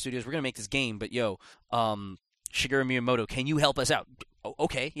 we're Retro Studios, we're gonna make this game, but yo, Shigeru Miyamoto, can you help us out?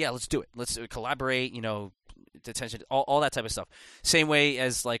 Okay, yeah, let's do it. Let's collaborate. Attention, all that type of stuff. Same way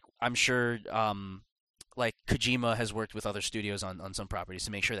as, like, I'm sure, like, Kojima has worked with other studios on some properties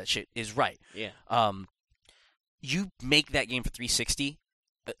to make sure that shit is right. Yeah. You make that game for 360,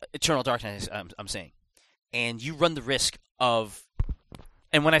 Eternal Darkness, I'm saying, and you run the risk of.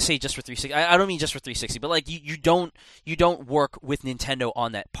 And when I say just for 360, I don't mean just for 360, but, like, you don't work with Nintendo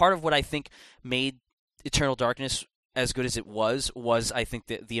on that. Part of what I think made Eternal Darkness as good as it was I think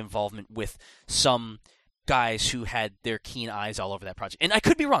the involvement with some guys who had their keen eyes all over that project. And I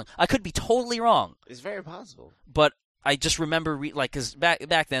could be wrong. I could be totally wrong. It's very possible. But I just remember, because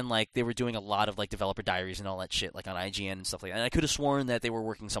back then, like, they were doing a lot of, like, developer diaries and all that shit, like, on IGN and stuff like that. And I could have sworn that they were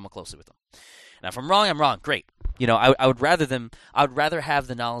working somewhat closely with them. Now, if I'm wrong, I'm wrong. Great. I would rather have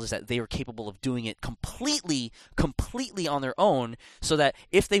the knowledge that they were capable of doing it completely on their own, so that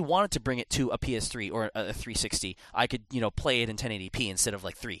if they wanted to bring it to a PS3 or a 360, I could, play it in 1080p instead of,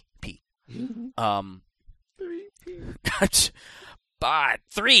 like, 3p. 3p. But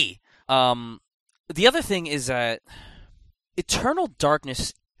 3. The other thing is that Eternal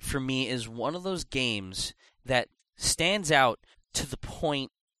Darkness, for me, is one of those games that stands out to the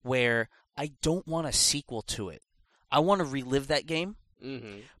point where I don't want a sequel to it. I want to relive that game,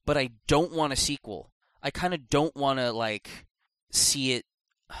 but I don't want a sequel. I kind of don't want to like see it.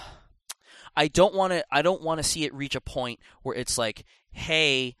 I don't want to see it reach a point where it's like,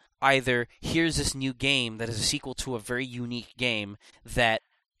 hey, either here's this new game that is a sequel to a very unique game that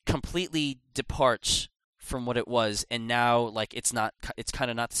completely departs from what it was, and now like it's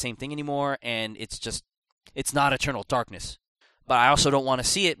kind of not the same thing anymore, and it's not Eternal Darkness. But I also don't want to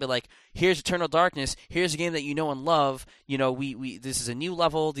see it, but like, here's Eternal Darkness, here's a game that you know and love, we this is a new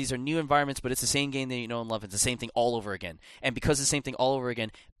level, these are new environments, but it's the same game that you know and love, it's the same thing all over again. And because it's the same thing all over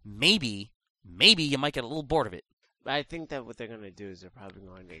again, maybe you might get a little bored of it. I think that what they're going to do is they're probably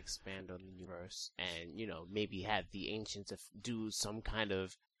going to expand on the universe and, maybe have the Ancients do some kind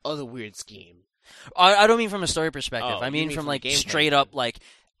of other weird scheme. I don't mean from a story perspective. Oh, I mean from from a like gameplay straight up, like,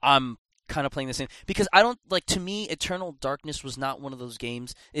 I'm kind of playing the same, because I don't like, to me Eternal Darkness was not one of those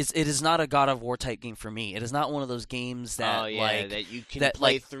games. It is not a God of War type game for me. It is not one of those games that that you can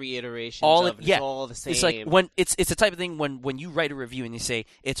play 3 iterations of. Yeah, it's all the same. It's like when it's the type of thing when you write a review and you say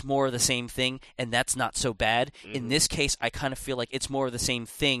it's more of the same thing, and that's not so bad. Mm-hmm. In this case, I kind of feel like it's more of the same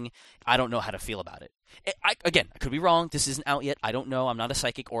thing. I don't know how to feel about it. I could be wrong. This isn't out yet. I don't know. I'm not a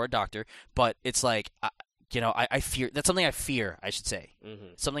psychic or a doctor, but it's like, I fear. That's something I fear, I should say. Mm-hmm.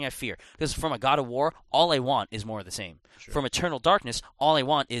 Something I fear. Because from a God of War, all I want is more of the same. Sure. From Eternal Darkness, all I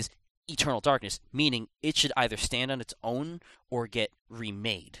want is Eternal Darkness, meaning it should either stand on its own or get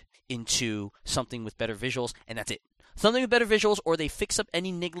remade into something with better visuals, and that's it. Something with better visuals, or they fix up any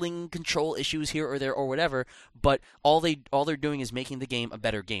niggling control issues here or there or whatever, but all they're doing is making the game a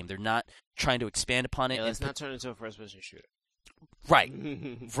better game. They're not trying to expand upon it. Yeah, let's not turn it into a first-person shooter. Right.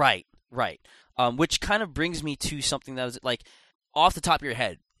 Right. Which kind of brings me to something that was like, off the top of your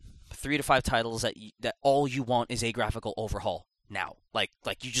head, 3 to 5 titles that all you want is a graphical overhaul now. Like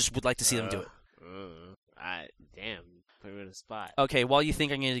you just would like to see them do it. Damn, put me in a spot. Okay, while you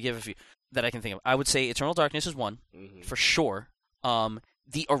think I'm going to give a few that I can think of, I would say Eternal Darkness is one, for sure.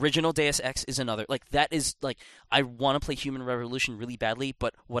 The original Deus Ex is another. Like, that is, like, I want to play Human Revolution really badly,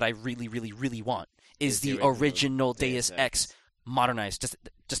 but what I really, really, really want is the original Deus Ex modernized.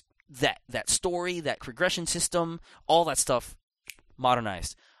 Just that story, that progression system, all that stuff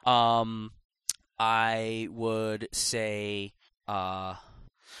modernized. I would say, I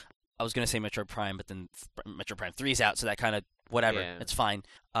was going to say Metroid Prime, but then Metroid Prime 3 is out, so that kind of, whatever, it's fine.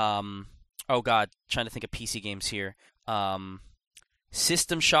 Oh god, trying to think of PC games here.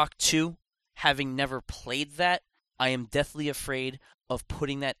 System Shock 2, having never played that, I am deathly afraid of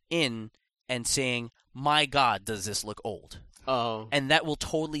putting that in and saying, my god, does this look old. Oh. And that will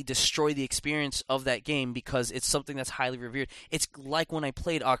totally destroy the experience of that game, because it's something that's highly revered. It's like when I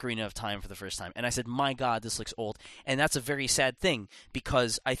played Ocarina of Time for the first time, and I said, my god, this looks old. And that's a very sad thing,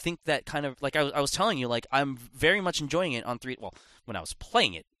 because I think that kind of, like I was telling you, like, I'm very much enjoying it on when I was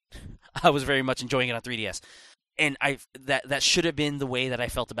playing it, I was very much enjoying it on 3DS. And that should have been the way that I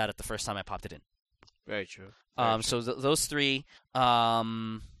felt about it the first time I popped it in. Very true. So those 3.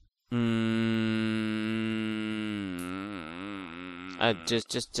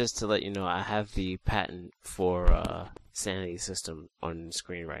 Just to let you know, I have the patent for Sanity System on the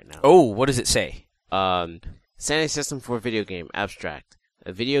screen right now. Oh, what does it say? Sanity System for video game, abstract.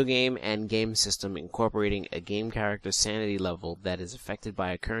 A video game and game system incorporating a game character's sanity level that is affected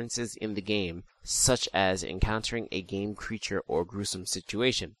by occurrences in the game, such as encountering a game creature or gruesome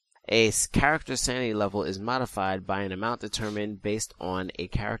situation. A character's sanity level is modified by an amount determined based on a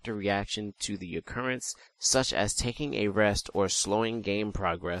character reaction to the occurrence, such as taking a rest or slowing game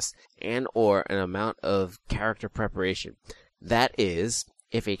progress, and or an amount of character preparation. That is,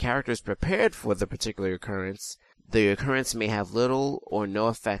 if a character is prepared for the particular occurrence, the occurrence may have little or no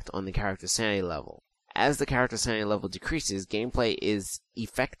effect on the character's sanity level. As the character's sanity level decreases, gameplay is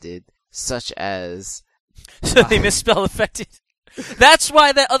affected, such as... So they misspelled affected. That's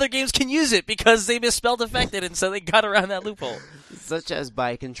why that other games can use it, because they misspelled affected, and so they got around that loophole. Such as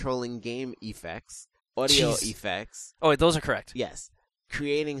by controlling game effects, audio effects... Oh, those are correct. Yes.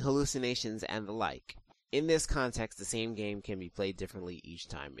 Creating hallucinations and the like. In this context, the same game can be played differently each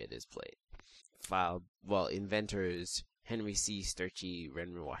time it is played. Inventors Henry C. Sturchy,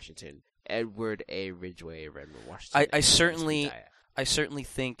 Redmond, Washington. Edward A. Ridgway, Redmond, Washington. I certainly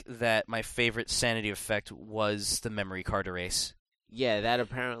think that my favorite sanity effect was the memory card erase. Yeah, that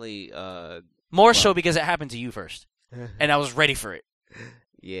apparently... so because it happened to you first. And I was ready for it.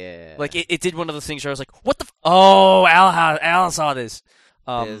 Yeah. Like, it did one of those things where I was like, what the Oh, Al saw this.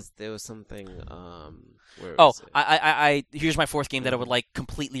 There was something... here's my 4th game that I would like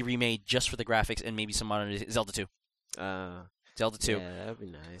completely remade just for the graphics and maybe some modernization. Zelda 2. Zelda 2. Yeah, that would be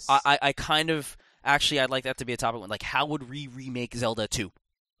nice. I kind of... Actually, I'd like that to be a topic one. Like, how would we remake Zelda 2?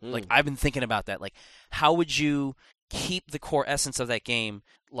 Like, I've been thinking about that. Like, how would you keep the core essence of that game,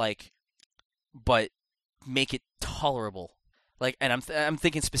 like, but make it tolerable? Like, and I'm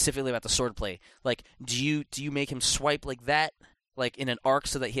thinking specifically about the swordplay. Like, do you make him swipe like that, like in an arc,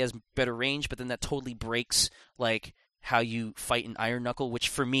 so that he has better range? But then that totally breaks like how you fight in Iron Knuckle, which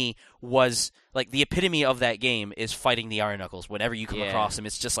for me was like the epitome of that game is fighting the Iron Knuckles. Whenever you come across him,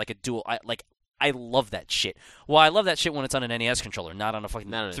 it's just like a duel. I love that shit. Well, I love that shit when it's on an NES controller, not on a fucking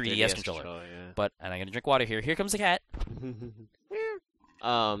 3DS controller. Yeah. But, and I'm gonna drink water here. Here comes the cat.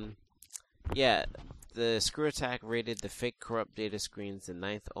 Yeah, the Screw Attack rated the fake corrupt data screens the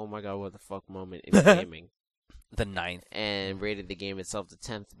 9th oh my god what the fuck moment in gaming. The 9th. And rated the game itself the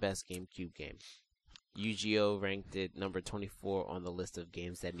 10th best GameCube game. Yu-Gi-Oh! Ranked it number 24 on the list of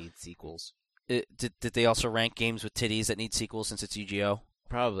games that need sequels. Did they also rank games with titties that need sequels since it's Yu-Gi-Oh?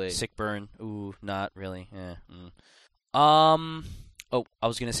 Probably. Sick burn. Ooh, not really. Oh, I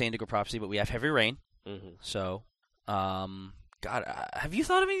was gonna say Indigo Prophecy, but we have Heavy Rain. Mm-hmm. So, God, have you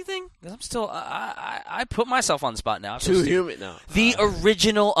thought of anything? Because I'm still, I put myself on the spot now. Too human now. The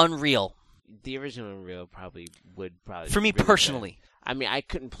original Unreal. The original Unreal would for me really personally. I mean, I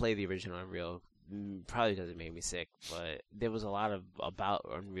couldn't play the original Unreal. Probably because it made me sick, but there was a lot about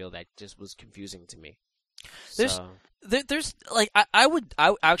Unreal that just was confusing to me. There's like I would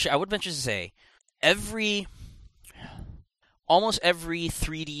venture to say almost every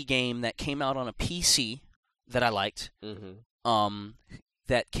 3D game that came out on a PC that I liked,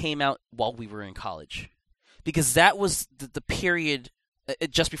 that came out while we were in college, because that was the period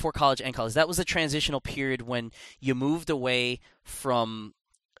just before college and college. That was the transitional period when you moved away from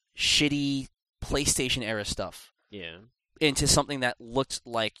shitty PlayStation era stuff, into something that looked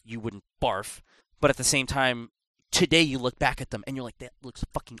like you wouldn't barf, but at the same time, today you look back at them and you're like, that looks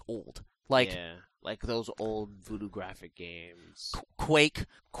fucking old. Like, like those old Voodoo graphic games, Quake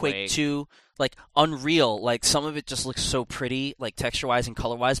 2, like Unreal. Like, some of it just looks so pretty, like texture wise and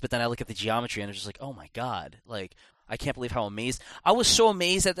color wise. But then I look at the geometry and it's just like, oh my god, like, I can't believe how amazed. I was so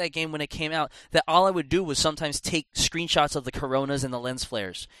amazed at that game when it came out that all I would do was sometimes take screenshots of the coronas and the lens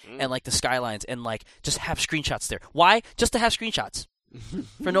flares and like the skylines and like just have screenshots there. Why? Just to have screenshots.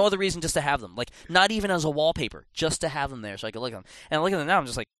 For no other reason, just to have them. Like, not even as a wallpaper, just to have them there so I could look at them. And I look at them now, I'm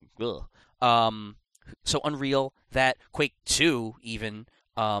just like, ugh. So Unreal, that, Quake 2 even.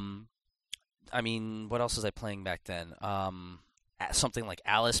 I mean, what else was I playing back then? Something like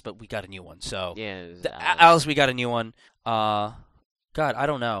Alice, but we got a new one. So yeah, Alice, we got a new one. God, I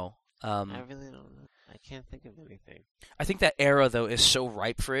don't know. I really don't know. I can't think of anything. I think that era though is so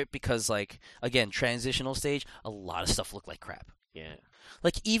ripe for it because, like, again, transitional stage, a lot of stuff looked like crap. Yeah,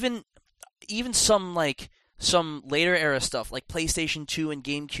 like even some later era stuff, like PlayStation 2 and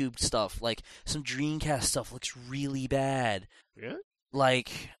GameCube stuff, like some Dreamcast stuff looks really bad. Really?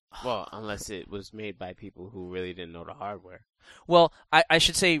 Like, well, unless it was made by people who really didn't know the hardware. Well, I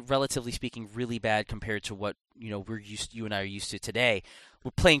should say, relatively speaking, really bad compared to what you and I are used to today.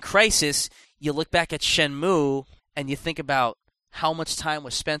 We're playing Crysis. You look back at Shenmue and you think about how much time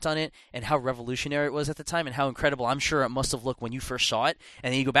was spent on it and how revolutionary it was at the time and how incredible I'm sure it must have looked when you first saw it.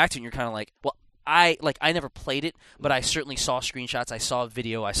 And then you go back to it and you're kind of like, well, I never played it, but I certainly saw screenshots. I saw a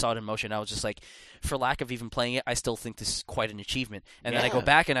video. I saw it in motion. I was just like, for lack of even playing it, I still think this is quite an achievement. And then I go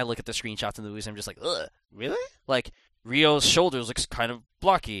back and I look at the screenshots and the movies and I'm just like, ugh. Really? Like, Ryo's shoulders looks kind of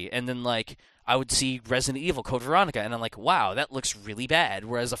blocky. And then, like, I would see Resident Evil Code Veronica and I'm like, wow, that looks really bad.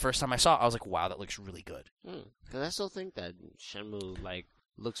 Whereas the first time I saw it, I was like, wow, that looks really good. Because I still think that Shenmue, like,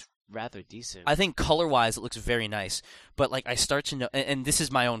 looks rather decent. I think color-wise it looks very nice. But, like, I start to know, and this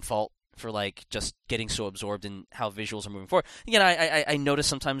is my own fault for, like, just getting so absorbed in how visuals are moving forward. Again, I notice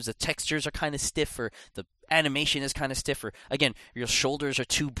sometimes the textures are kind of stiff, or the animation is kind of stiff, or, again, your shoulders are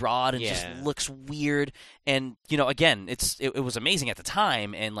too broad and just looks weird. And, again, it was amazing at the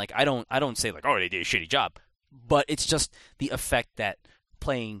time, and, like, I don't say, like, oh, they did a shitty job. But it's just the effect that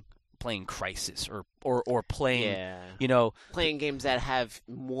playing Crysis or playing, playing games that have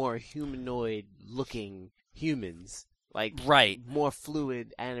more humanoid-looking humans. Like, right, more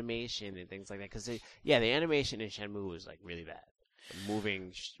fluid animation and things like that. Because, the animation in Shenmue was, like, really bad.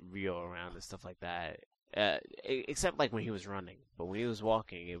 Moving Ryo around and stuff like that. Except, like, when he was running. But when he was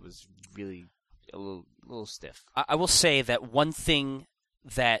walking, it was really a little stiff. I will say that one thing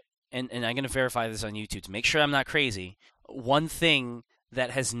that, and I'm going to verify this on YouTube to make sure I'm not crazy, one thing that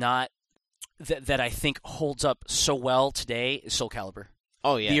has not, that I think holds up so well today is Soul Calibur.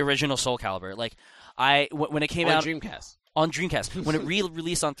 Oh, yeah. The original Soul Calibur. Like, when it came out on Dreamcast, when it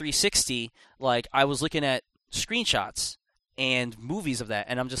released on 360, like, I was looking at screenshots and movies of that,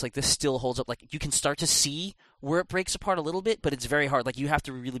 and I'm just like, this still holds up. Like, you can start to see where it breaks apart a little bit, but it's very hard. Like, you have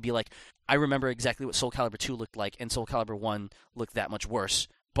to really be like, I remember exactly what Soul Calibur 2 looked like, and Soul Calibur 1 looked that much worse.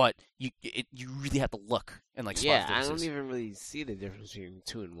 But you really have to look and like spot I differences. don't even really see the difference between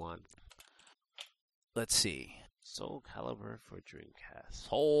 2 and 1. Let's see. Soul Calibur for Dreamcast.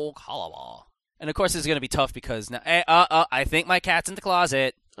 Soul Calibur. And of course, it's going to be tough because now, I think my cat's in the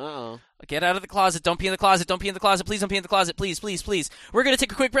closet. Uh-oh. Get out of the closet. Don't pee in the closet. Don't pee in the closet. Please don't pee in the closet. Please, please, please. We're going to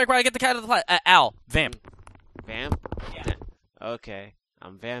take a quick break while I get the cat out of the closet. Al, vamp. Vamp? Yeah. Okay,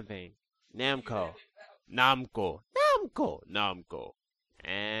 I'm vamping. Namco.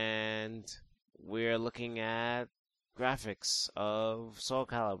 And we're looking at graphics of Soul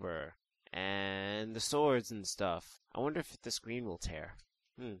Calibur and the swords and stuff. I wonder if the screen will tear.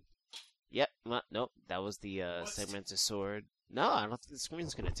 Yep, nope, that was the segmented sword. No, I don't think the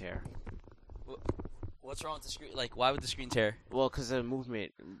screen's gonna tear. What's wrong with the screen? Like, why would the screen tear? Well, because the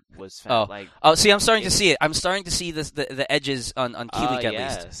movement was fat. See, I'm starting to see it. I'm starting to see the edges on Kilik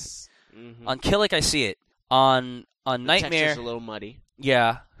at least. Mm-hmm. On Kilik, I see it. On Nightmare, texture's a little muddy.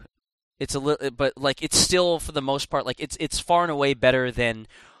 Yeah, it's a little, but like it's still for the most part, like it's far and away better than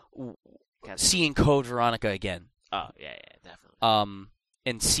seeing Code Veronica again. Oh yeah, definitely.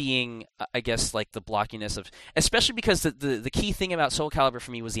 And seeing, I guess, like the blockiness of, especially because the key thing about Soul Calibur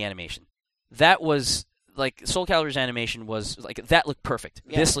for me was the animation. That was like Soul Calibur's animation was like that looked perfect.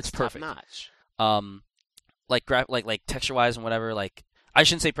 Yeah, this looks perfect. Top notch. Like texture wise and whatever. Like, I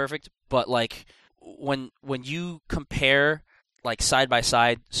shouldn't say perfect, but like when you compare like side by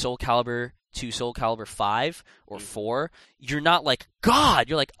side Soul Calibur to Soul Calibur 5 or 4, you're not like, God!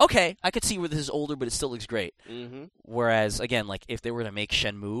 You're like, okay, I could see where this is older, but it still looks great. Mm-hmm. Whereas, again, like if they were to make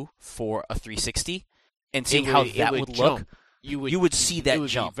Shenmue for a 360 and seeing how that would look, you would see that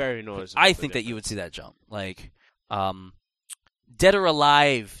jump. Be very noticeable. I think that you would see that jump. Like, Dead or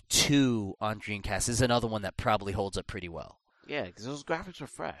Alive 2 on Dreamcast is another one that probably holds up pretty well. Yeah, because those graphics were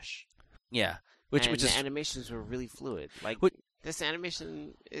fresh. Yeah. Which the animations were really fluid. Like, this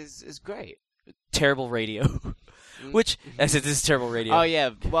animation is great. Terrible radio. Which, I said, this is terrible radio. Oh,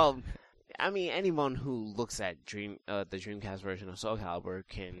 yeah. Well, I mean, anyone who looks at the Dreamcast version of Soul Calibur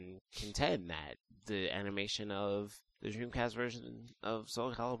can contend that the animation of the Dreamcast version of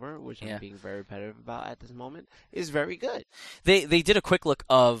Soul Calibur, which I'm being very repetitive about at this moment, is very good. They did a quick look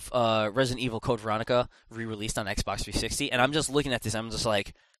of Resident Evil Code Veronica re-released on Xbox 360, and I'm just looking at this, I'm just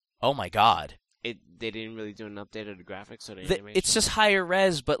like, oh my god. They didn't really do an update of the graphics or the animation? It's just higher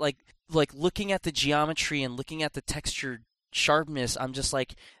res, but like looking at the geometry and looking at the texture sharpness, I'm just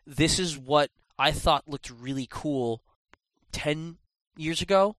like, this is what I thought looked really cool 10 years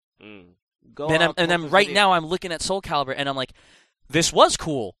ago. Now I'm looking at Soul Calibur, and I'm like, this was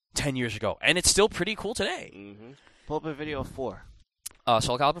cool 10 years ago, and it's still pretty cool today. Mm-hmm. Pull up a video of 4.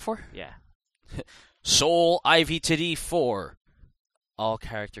 Soul Calibur 4? Yeah. Soul IVTD 4. All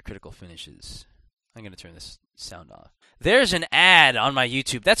character critical finishes. I'm going to turn this sound off. There's an ad on my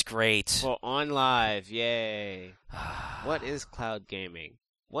YouTube. That's great. For On Live. Yay. What is cloud gaming?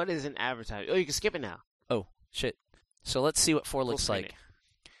 What is an advertisement? Oh, you can skip it now. Oh, shit. So let's see what 4 looks like. It.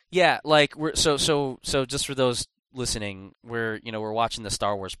 Yeah, like we're so just for those listening, we're watching the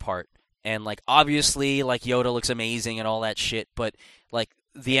Star Wars part, and like obviously like Yoda looks amazing and all that shit, but like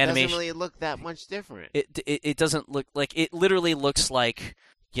the animation doesn't really look that much different. It doesn't look like, it literally looks like,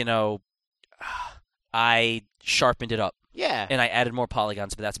 I sharpened it up. Yeah. And I added more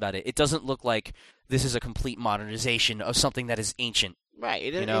polygons, but that's about it. It doesn't look like this is a complete modernization of something that is ancient. Right.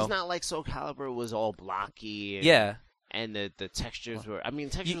 It's not like Soul Calibur was all blocky. And the textures were. I mean,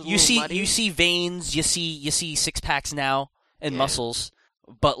 textures were muddy. You see veins. You see six packs now and muscles,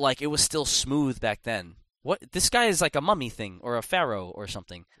 but like it was still smooth back then. What, this guy is like a mummy thing or a pharaoh or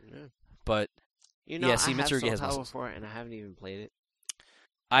something. Yeah. But see, I have Mitsurugi has Soul muscles. Calibur 4 and I haven't even played it.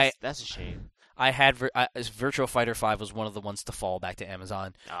 That's a shame. I had Virtua Fighter 5 was one of the ones to fall back to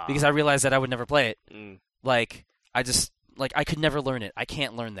Amazon because I realized that I would never play it. Like I could never learn it. I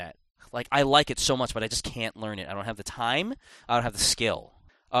can't learn that. Like I like it so much, but I just can't learn it. I don't have the time. I don't have the skill.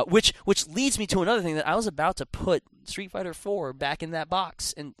 Which leads me to another thing, that I was about to put Street Fighter 4 back in that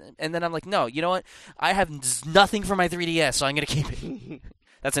box, and then I'm like, no, you know what? I have nothing for my 3DS, so I'm gonna keep it.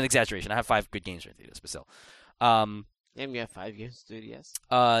 That's an exaggeration. I have 5 good games for 3DS, but still. You have 5 games for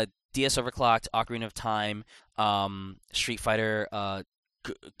 3DS? DS Overclocked, Ocarina of Time, Street Fighter,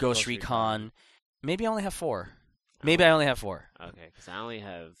 Ghost Recon. Maybe I only have 4. I only have 4. Okay, because I only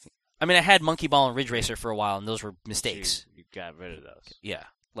have... I mean, I had Monkey Ball and Ridge Racer for a while, and those were mistakes. You got rid of those. Yeah,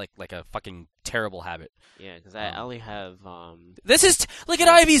 like a fucking terrible habit. Yeah, because I only have... This is... Look at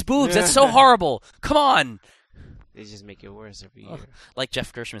Ivy's boobs! That's so horrible! Come on! They just make it worse every year. Like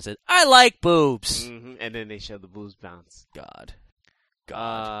Jeff Gershman said, I like boobs. Mm-hmm. And then they show the boobs bounce. God.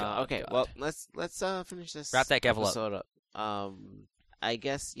 Okay, God. well, let's finish this. Wrap that gavel episode up. I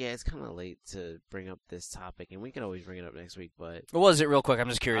guess, yeah, it's kind of late to bring up this topic, and we can always bring it up next week, but... What was it, real quick? I'm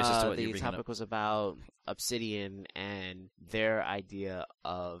just curious as to what you're bringing up. The topic was about Obsidian and their idea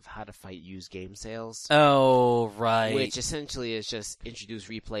of how to fight used game sales. Oh, right. Which essentially is just introduce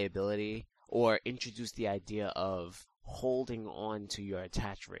replayability, or introduce the idea of holding on to your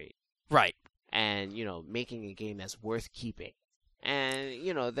attach rate. Right. And, making a game that's worth keeping. And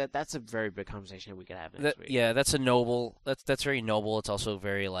that's a very big conversation we could have next week. Yeah, that's that's very noble. It's also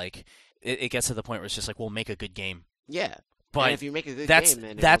very it gets to the point where it's just like, we'll make a good game. Yeah, but and if you make a good game,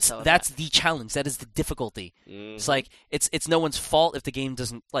 then that's the challenge. That is the difficulty. Mm-hmm. It's like it's no one's fault if the game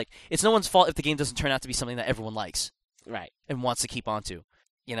doesn't it's no one's fault if the game doesn't turn out to be something that everyone likes, right, and wants to keep onto.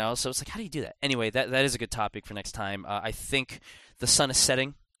 So it's like, how do you do that? Anyway, that is a good topic for next time. I think the sun is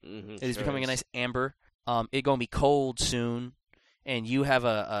setting. Mm-hmm, it is becoming a nice amber. It's gonna be cold soon. And you have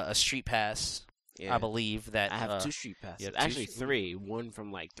a street pass, I believe. That I have 2 street passes. Actually, 3. One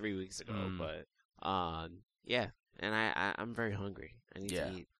from 3 weeks ago. But, yeah. And I'm very hungry. I need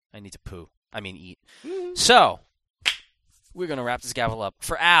to eat. I need to poo. I mean, eat. So, we're going to wrap this gavel up.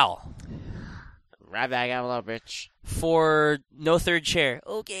 For Al. Wrap that gavel up, bitch. For No Third Chair.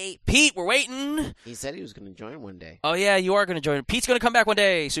 Okay. Pete, we're waiting. He said he was going to join one day. Oh, yeah, you are going to join. Pete's going to come back one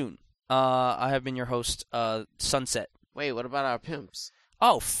day soon. I have been your host, Sunset. Wait, what about our pimps?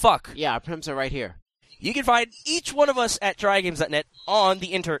 Oh, fuck. Yeah, our pimps are right here. You can find each one of us at trygames.net on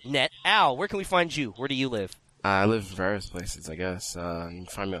the internet. Al, where can we find you? Where do you live? I live in various places, I guess. You can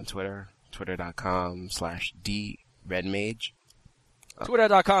find me on Twitter, twitter.com/DRedMage.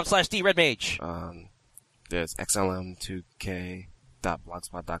 Twitter.com/DRedMage. There's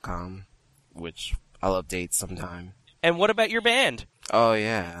xlm2k.blogspot.com, which I'll update sometime. And what about your band? Oh,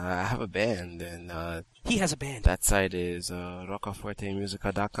 yeah, I have a band, and he has a band. That site is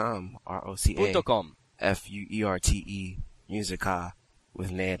roccafuertemusica.com, ROCA FUERTE Musica with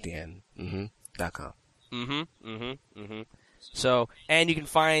an A at the end. .com. So, and you can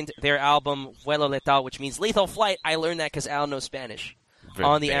find their album Vuelo Letal, which means lethal flight. I learned that because Al knows Spanish.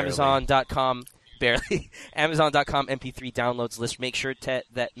 On the Amazon.com, Amazon.com MP3 downloads list. Make sure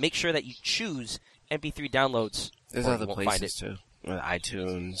that you choose MP3 downloads. There's other places too.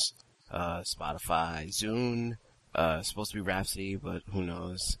 iTunes, Spotify, Zune, supposed to be Rhapsody, but who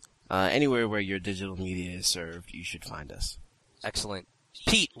knows. Anywhere where your digital media is served, you should find us. Excellent.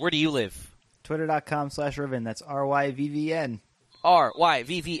 Pete, where do you live? Twitter.com/Riven. That's RYVVN.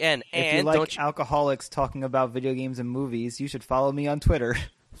 RYVVN. And if you like alcoholics talking about video games and movies, you should follow me on Twitter.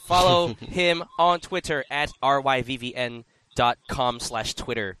 Follow him on Twitter at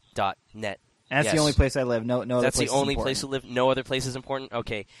ryvvn.com/twitter.net. And that's the only place I live. No other place. That's the only place to live. No other place is important?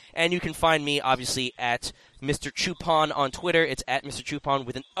 Okay. And you can find me, obviously, at Mr. Chupon on Twitter. It's at Mr. Chupon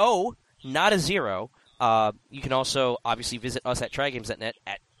with an O, not a 0. You can also, obviously, visit us at trygames.net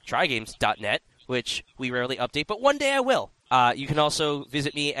at trygames.net, which we rarely update, but one day I will. You can also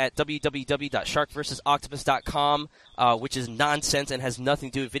visit me at www.sharkversusoctopus.com, which is nonsense and has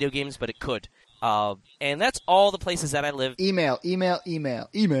nothing to do with video games, but it could. And that's all the places that I live. Email. Email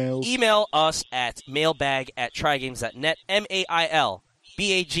us at mailbag@trygames.net,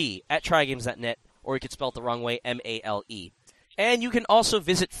 mailbag@trygames.net, or you could spell it the wrong way, MALE. And you can also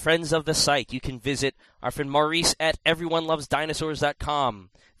visit friends of the site. You can visit our friend Maurice at everyonelovesdinosaurs.com.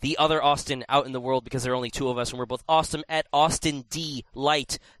 The other Austin out in the world, because there are only 2 of us, and we're both awesome, at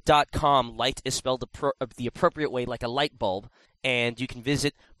austindlight.com. Light is spelled the appropriate way, like a light bulb. And you can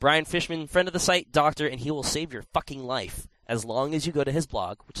visit Brian Fishman, friend of the site, doctor, and he will save your fucking life as long as you go to his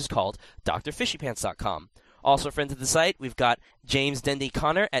blog, which is called drfishypants.com. Also, friends of the site, we've got James Dendy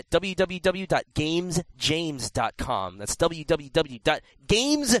Connor at www.gamesjames.com. That's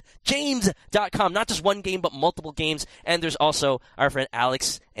www.gamesjames.com. Not just one game, but multiple games. And there's also our friend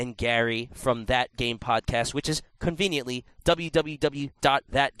Alex and Gary from That Game Podcast, which is conveniently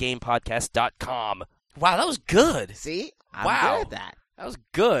www.thatgamepodcast.com. Wow, that was good. See? I'm wow. good at that. That was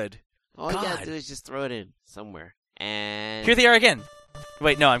good. All you gotta do is just throw it in somewhere. And here they are again.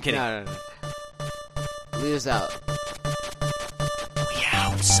 Wait, no, I'm kidding. No. Lead us out. We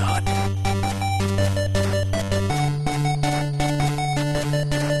out, son.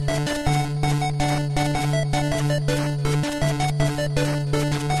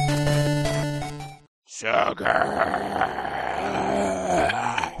 Sugar.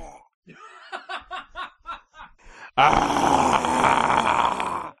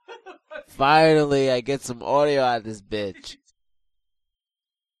 Finally, I get some audio out of this bitch.